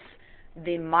mice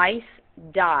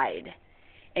died.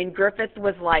 And Griffith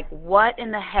was like, what in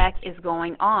the heck is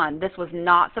going on? This was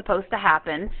not supposed to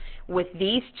happen with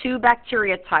these two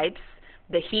bacteria types,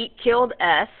 the heat-killed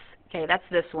S, okay, that's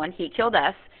this one, heat-killed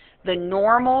S, the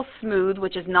normal smooth,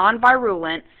 which is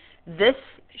non-virulent. This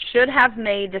should have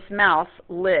made this mouse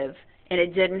live, and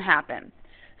it didn't happen.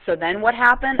 So then what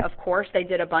happened? Of course, they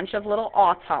did a bunch of little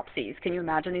autopsies. Can you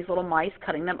imagine these little mice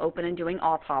cutting them open and doing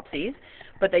autopsies?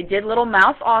 But they did little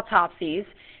mouse autopsies,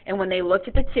 and when they looked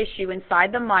at the tissue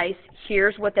inside the mice,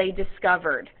 here's what they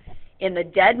discovered. In the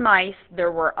dead mice,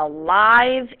 there were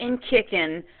alive and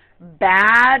kicking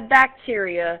bad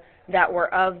bacteria that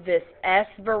were of this S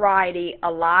variety,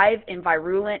 alive and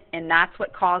virulent, and that's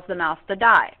what caused the mouse to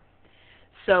die.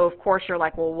 So, of course, you're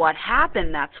like, well, what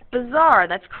happened? That's bizarre.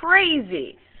 That's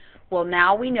crazy. Well,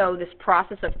 now we know this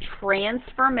process of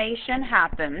transformation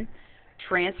happened.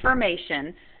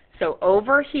 Transformation. So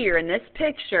over here in this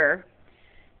picture,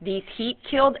 these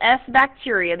heat-killed S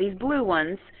bacteria, these blue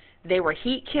ones, they were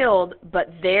heat-killed,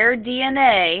 but their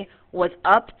DNA was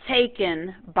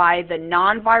uptaken by the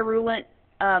non-virulent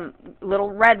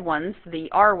little red ones, the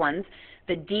R ones.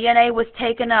 The DNA was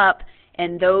taken up,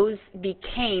 and those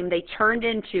became, they turned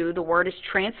into, the word is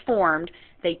transformed,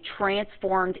 they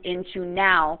transformed into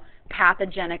now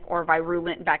pathogenic or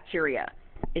virulent bacteria.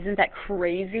 Isn't that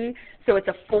crazy? So it's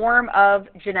a form of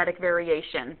genetic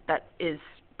variation that is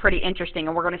pretty interesting,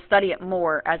 and we're going to study it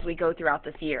more as we go throughout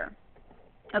this year.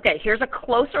 Okay, here's a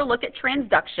closer look at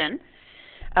transduction.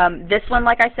 This one,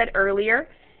 like I said earlier,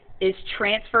 is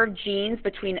transfer of genes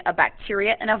between a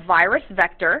bacteria and a virus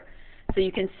vector. So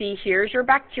you can see here's your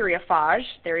bacteriophage.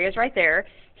 There he is right there.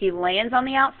 He lands on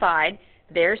the outside.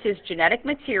 There's his genetic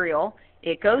material.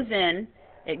 It goes in.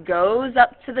 It goes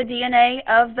up to the DNA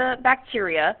of the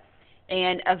bacteria,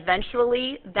 and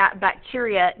eventually that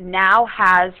bacteria now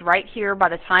has, right here, by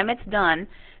the time it's done,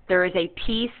 there is a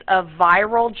piece of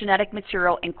viral genetic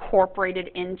material incorporated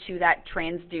into that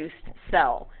transduced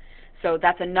cell. So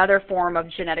that's another form of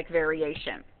genetic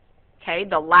variation. Okay,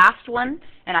 the last one,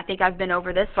 and I think I've been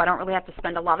over this, so I don't really have to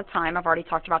spend a lot of time. I've already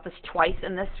talked about this twice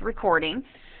in this recording.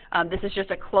 This is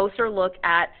just a closer look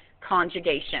at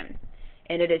conjugation.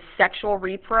 And it is sexual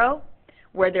repro,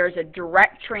 where there's a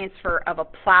direct transfer of a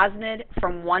plasmid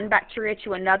from one bacteria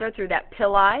to another through that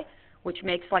pili, which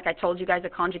makes, like I told you guys, a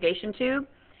conjugation tube.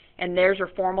 And there's your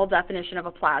formal definition of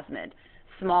a plasmid.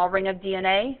 Small ring of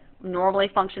DNA normally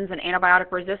functions in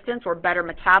antibiotic resistance or better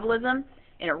metabolism,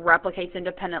 and it replicates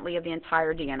independently of the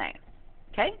entire DNA.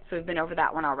 Okay, so we've been over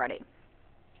that one already.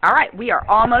 All right, we are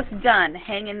almost done.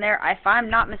 Hang in there. If I'm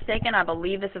not mistaken, I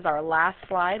believe this is our last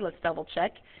slide. Let's double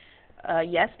check.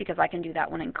 Yes, because I can do that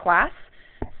one in class.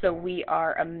 So we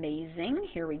are amazing.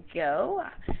 Here we go.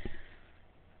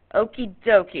 Okie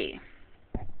dokie.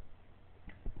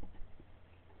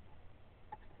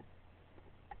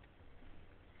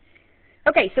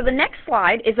 Okay, so the next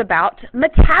slide is about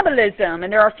metabolism,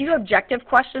 and there are a few objective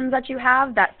questions that you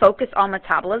have that focus on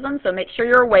metabolism, so make sure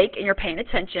you're awake and you're paying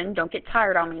attention. Don't get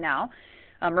tired on me now.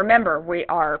 Remember, we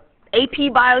are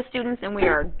AP Bio students, and we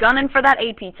are gunning for that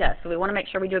AP test, so we want to make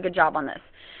sure we do a good job on this.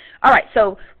 All right,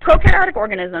 so prokaryotic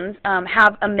organisms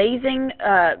have amazing,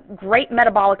 great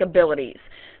metabolic abilities.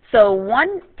 So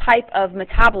one type of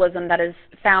metabolism that is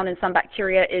found in some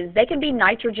bacteria is they can be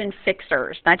nitrogen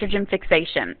fixers, nitrogen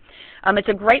fixation. It's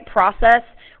a great process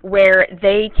where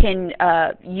they can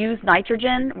use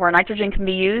nitrogen, where nitrogen can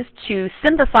be used to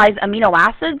synthesize amino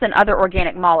acids and other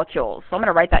organic molecules. So I'm going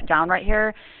to write that down right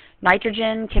here.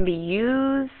 Nitrogen can be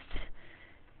used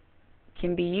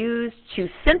to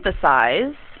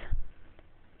synthesize,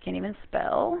 can't even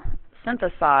spell,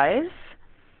 synthesize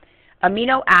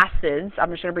amino acids,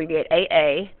 I'm just going to abbreviate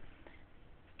AA,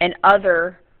 and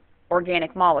other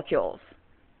organic molecules.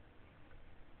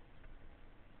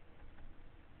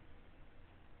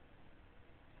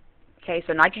 Okay,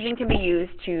 so nitrogen can be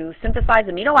used to synthesize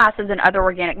amino acids and other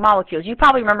organic molecules. You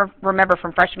probably remember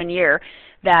from freshman year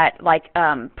that like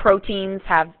proteins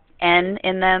have N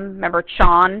in them. Remember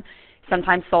CHON,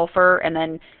 sometimes sulfur, and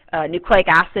then nucleic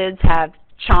acids have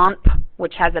CHONP,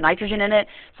 which has a nitrogen in it.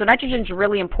 So nitrogen is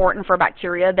really important for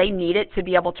bacteria. They need it to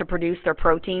be able to produce their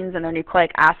proteins and their nucleic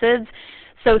acids.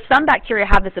 So some bacteria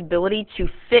have this ability to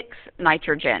fix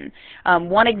nitrogen.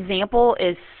 One example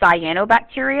is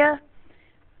cyanobacteria.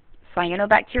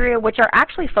 Cyanobacteria, which are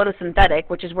actually photosynthetic,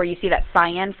 which is where you see that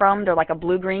cyan from. They're like a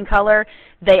blue-green color.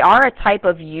 They are a type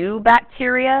of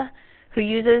eubacteria who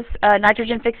uses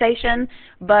nitrogen fixation,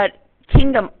 but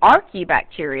kingdom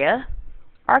Archaebacteria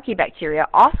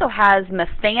also has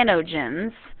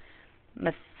methanogens,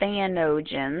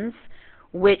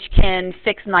 which can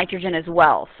fix nitrogen as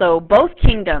well. So both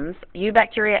kingdoms,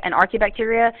 eubacteria and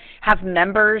Archaebacteria, have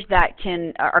members that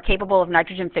are capable of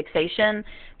nitrogen fixation.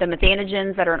 The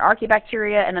methanogens that are in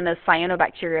Archaebacteria, and then those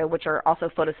cyanobacteria, which are also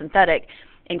photosynthetic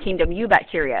in kingdom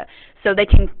eubacteria. So they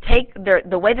can take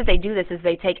the way that they do this is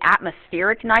they take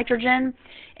atmospheric nitrogen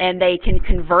and they can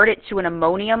convert it to an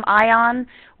ammonium ion,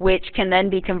 which can then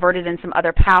be converted in some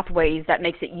other pathways that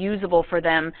makes it usable for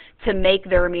them to make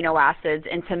their amino acids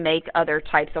and to make other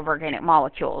types of organic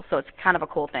molecules. So it's kind of a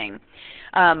cool thing.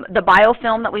 The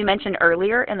biofilm that we mentioned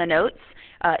earlier in the notes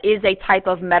is a type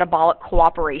of metabolic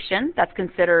cooperation. That's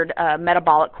considered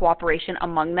metabolic cooperation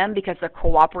among them because they're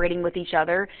cooperating with each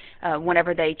other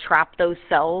whenever they trap those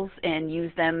cells and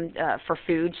use them for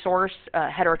food source,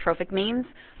 heterotrophic means.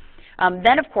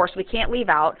 Then, of course, we can't leave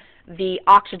out the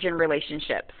oxygen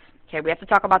relationships. Okay, we have to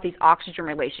talk about these oxygen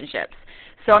relationships.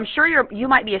 So I'm sure you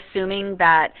might be assuming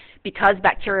that because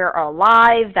bacteria are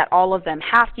alive, that all of them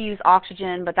have to use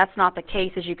oxygen, but that's not the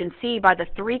case, as you can see by the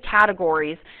three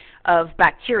categories of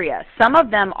bacteria. Some of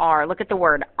them are, look at the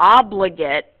word,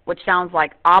 obligate, which sounds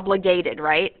like obligated,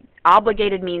 right?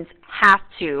 Obligated means have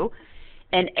to.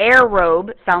 And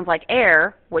aerobe sounds like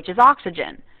air, which is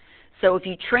oxygen. So if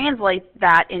you translate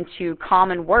that into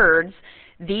common words,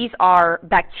 these are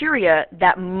bacteria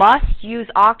that must use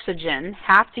oxygen,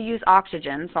 have to use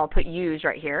oxygen, so I'll put use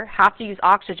right here, have to use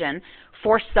oxygen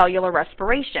for cellular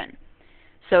respiration.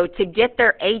 So to get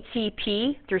their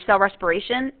ATP through cell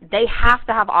respiration, they have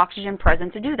to have oxygen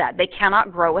present to do that. They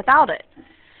cannot grow without it.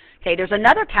 Okay, there's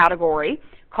another category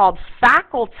called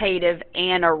facultative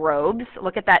anaerobes.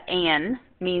 Look at that, an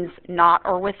means not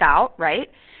or without, right?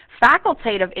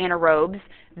 Facultative anaerobes,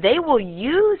 they will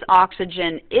use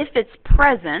oxygen if it's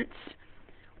present,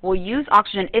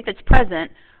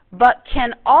 but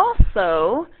can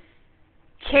also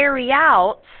carry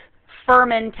out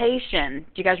fermentation.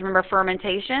 Do you guys remember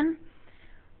fermentation?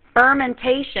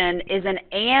 Fermentation is an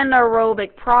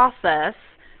anaerobic process,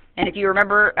 and if you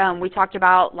remember, we talked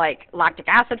about like lactic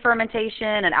acid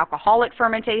fermentation and alcoholic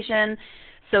fermentation.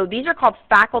 So these are called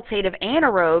facultative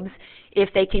anaerobes if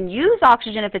they can use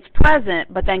oxygen if it's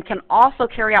present, but then can also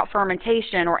carry out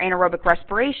fermentation or anaerobic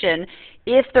respiration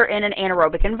if they're in an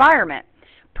anaerobic environment.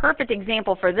 Perfect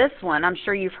example for this one, I'm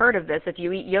sure you've heard of this. If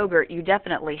you eat yogurt, you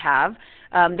definitely have.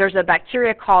 There's a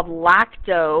bacteria called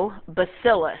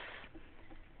lactobacillus.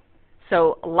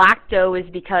 So lacto is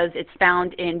because it's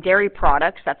found in dairy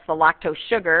products, that's the lactose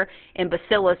sugar, and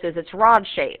bacillus is its rod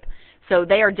shape. So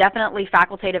they are definitely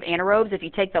facultative anaerobes. If you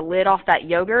take the lid off that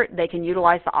yogurt, they can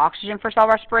utilize the oxygen for cell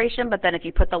respiration, but then if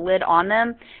you put the lid on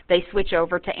them, they switch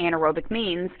over to anaerobic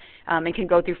means and can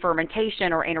go through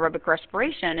fermentation or anaerobic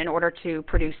respiration in order to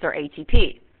produce their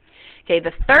ATP. Okay,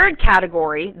 the third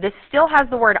category, this still has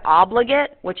the word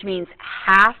obligate, which means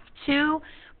have to,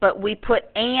 but we put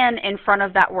an in front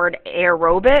of that word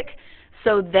aerobic.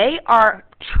 So they are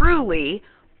truly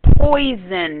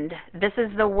poisoned. This is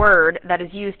the word that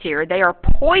is used here. They are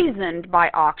poisoned by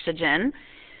oxygen.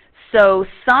 So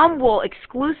some will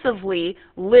exclusively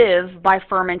live by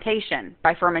fermentation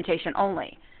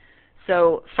only.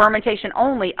 So fermentation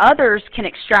only. Others can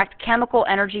extract chemical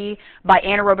energy by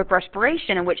anaerobic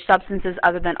respiration, in which substances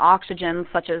other than oxygen,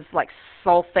 such as like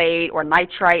sulfate or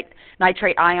nitrate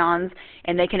ions,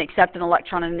 and they can accept an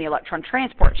electron in the electron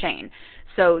transport chain.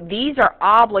 So these are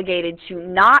obligated to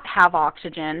not have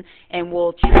oxygen and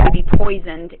will choose to be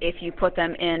poisoned if you put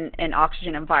them in an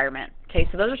oxygen environment. Okay,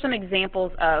 so those are some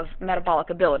examples of metabolic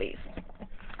abilities.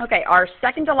 Okay, our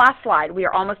second to last slide, we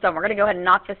are almost done. We're going to go ahead and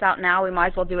knock this out now. We might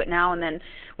as well do it now, and then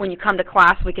when you come to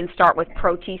class, we can start with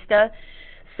protista.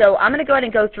 So I'm going to go ahead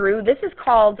and go through. This is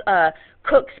called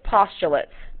Cook's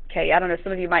postulates. Okay, I don't know,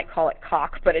 some of you might call it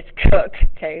cock, but it's Cook.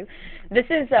 Okay, this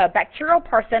is bacterial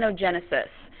parthenogenesis.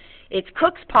 It's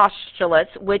Cook's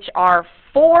postulates, which are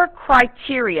 4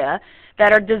 criteria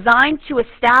that are designed to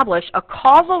establish a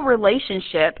causal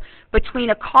relationship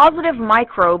between a causative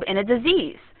microbe and a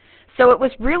disease. So it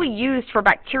was really used for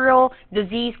bacterial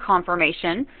disease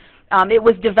confirmation. It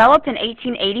was developed in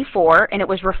 1884, and it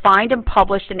was refined and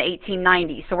published in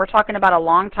 1890. So we're talking about a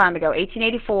long time ago.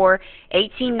 1884,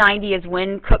 1890 is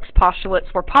when Cook's postulates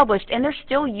were published, and they're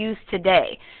still used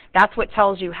today. That's what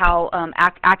tells you how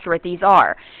accurate these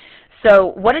are.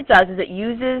 So what it does is it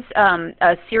uses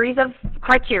a series of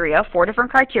criteria, 4 different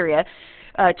criteria,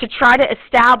 to try to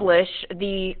establish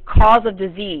the cause of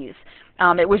disease.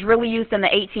 It was really used in the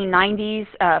 1890s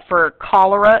for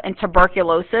cholera and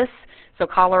tuberculosis. So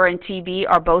cholera and TB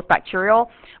are both bacterial,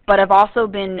 but have also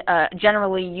been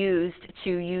generally used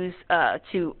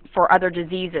for other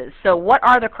diseases. So what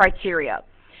are the criteria?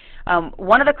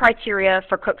 One of the criteria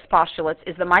for Cook's postulates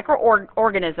is the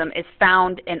microorganism is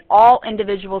found in all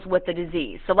individuals with the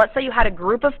disease. So let's say you had a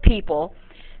group of people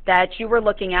that you were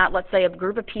looking at. Let's say a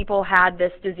group of people had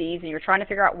this disease and you're trying to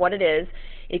figure out what it is.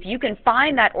 If you can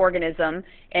find that organism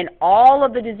in all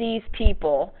of the diseased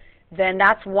people, then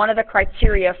that's one of the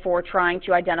criteria for trying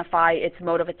to identify its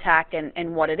mode of attack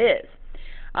and what it is.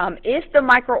 If the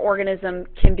microorganism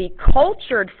can be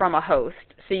cultured from a host,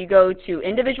 so you go to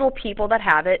individual people that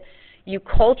have it, you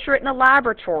culture it in a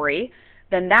laboratory,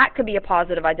 then that could be a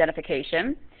positive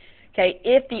identification. Okay,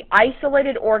 if the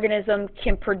isolated organism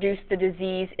can produce the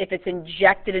disease if it's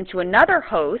injected into another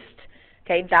host,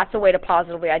 okay, that's a way to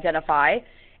positively identify.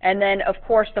 And then, of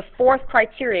course, the 4th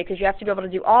criteria, because you have to be able to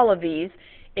do all of these,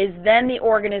 is then the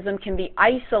organism can be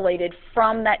isolated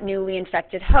from that newly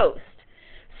infected host.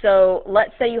 So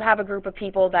let's say you have a group of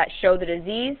people that show the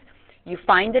disease, you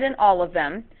find it in all of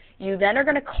them, you then are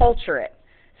going to culture it.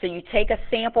 So you take a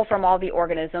sample from all the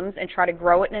organisms and try to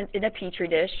grow it in a petri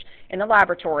dish in the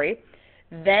laboratory.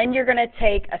 Then you're going to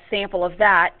take a sample of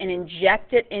that and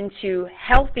inject it into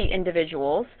healthy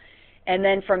individuals. And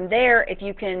then from there, if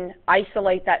you can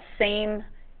isolate that same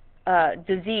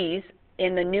disease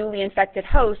in the newly infected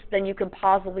host, then you can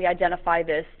positively identify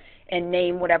this and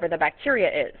name whatever the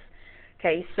bacteria is.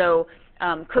 Okay, so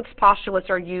Cook's postulates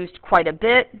are used quite a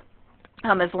bit.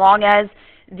 As long as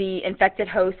the infected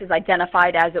host is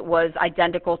identified as it was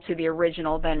identical to the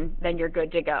original, then you're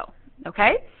good to go.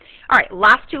 Okay? All right,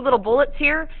 last 2 little bullets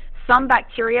here. Some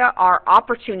bacteria are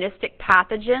opportunistic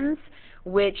pathogens,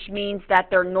 which means that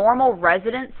they're normal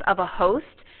residents of a host,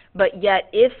 but yet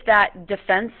if that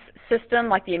defense system,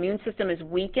 like the immune system, is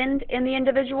weakened in the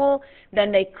individual,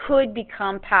 then they could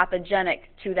become pathogenic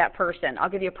to that person. I'll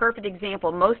give you a perfect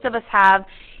example. Most of us have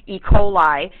E.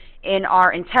 coli in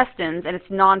our intestines, and it's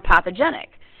non-pathogenic,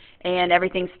 and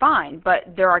everything's fine.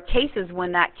 But there are cases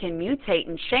when that can mutate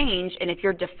and change, and if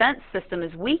your defense system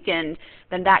is weakened,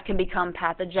 then that can become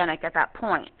pathogenic at that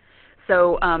point.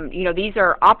 So, you know, these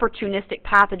are opportunistic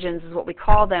pathogens is what we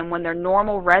call them when they're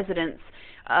normal residents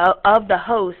of the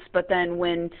host, but then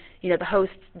when, you know, the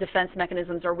host's defense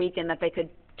mechanisms are weakened, that they could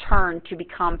turn to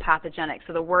become pathogenic.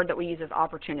 So the word that we use is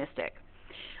opportunistic.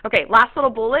 Okay, last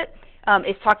little bullet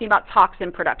is talking about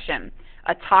toxin production.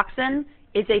 A toxin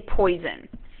is a poison.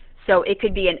 So it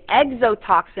could be an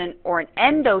exotoxin or an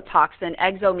endotoxin.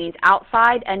 Exo means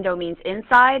outside, endo means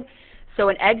inside. So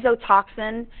an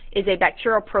exotoxin is a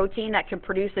bacterial protein that can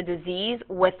produce a disease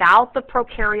without the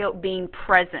prokaryote being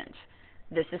present.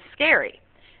 This is scary.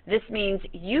 This means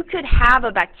you could have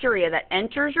a bacteria that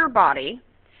enters your body,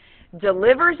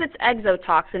 delivers its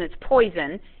exotoxin, its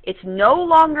poison. It's no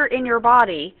longer in your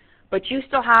body, but you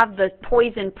still have the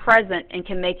poison present and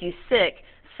can make you sick,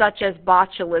 such as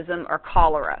botulism or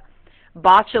cholera.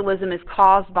 Botulism is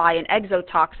caused by an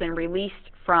exotoxin released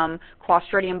from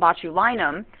Clostridium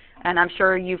botulinum, and I'm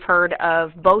sure you've heard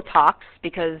of Botox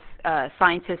because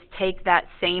scientists take that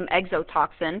same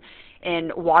exotoxin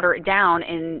and water it down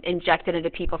and inject it into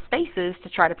people's faces to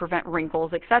try to prevent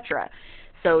wrinkles, etc.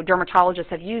 So dermatologists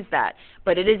have used that.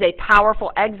 But it is a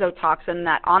powerful exotoxin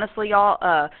that, honestly,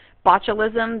 y'all,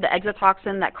 botulism, the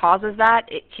exotoxin that causes that,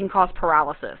 it can cause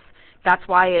paralysis. That's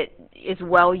why it is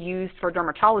well used for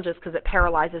dermatologists, because it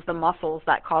paralyzes the muscles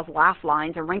that cause laugh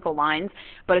lines and wrinkle lines.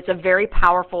 But it's a very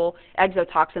powerful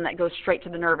exotoxin that goes straight to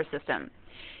the nervous system.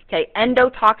 Okay,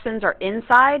 endotoxins are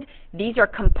inside. These are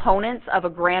components of a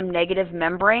gram-negative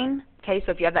membrane. Okay,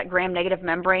 so if you have that gram-negative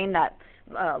membrane, that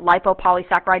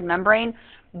lipopolysaccharide membrane,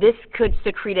 this could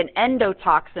secrete an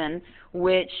endotoxin,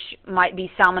 which might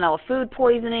be salmonella food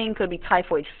poisoning, could be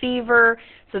typhoid fever.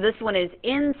 So this one is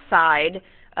inside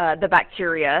the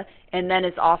bacteria, and then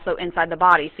it's also inside the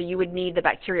body. So you would need the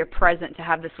bacteria present to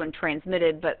have this one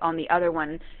transmitted, but on the other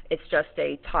one, it's just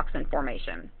a toxin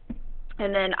formation.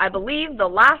 And then I believe the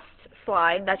last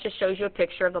slide, that just shows you a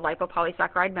picture of the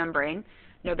lipopolysaccharide membrane.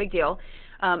 No big deal.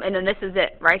 And then this is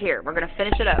it right here. We're going to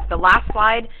finish it up. The last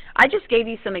slide, I just gave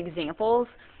you some examples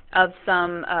of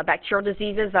some bacterial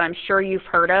diseases that I'm sure you've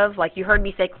heard of. Like you heard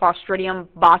me say Clostridium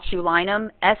botulinum.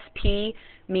 SP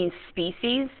means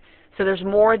species. So there's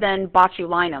more than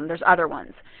botulinum. There's other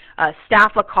ones.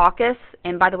 Staphylococcus,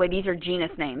 and by the way, these are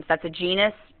genus names. That's a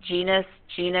genus, genus,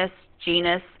 genus,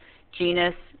 genus,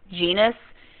 genus, genus.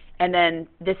 And then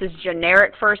this is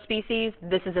generic for a species.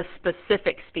 This is a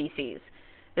specific species.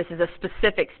 This is a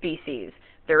specific species.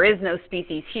 There is no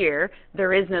species here.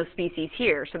 There is no species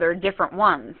here. So there are different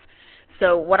ones.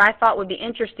 So what I thought would be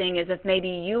interesting is if maybe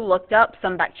you looked up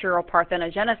some bacterial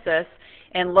parthenogenesis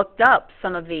and looked up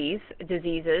some of these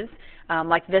diseases,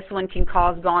 like this one can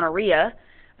cause gonorrhea.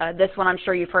 This one I'm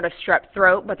sure you've heard of strep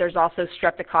throat, but there's also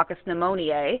Streptococcus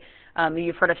pneumoniae.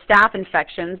 You've heard of staph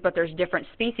infections, but there's different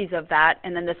species of that.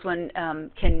 And then this one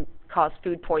can cause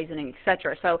food poisoning,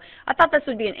 etc. So I thought this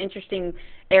would be an interesting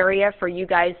area for you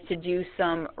guys to do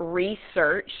some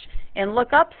research and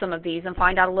look up some of these and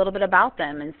find out a little bit about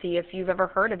them and see if you've ever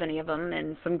heard of any of them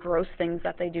and some gross things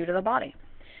that they do to the body.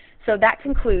 So that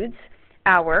concludes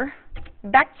our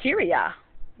bacteria.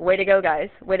 Way to go, guys.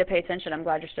 Way to pay attention. I'm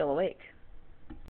glad you're still awake.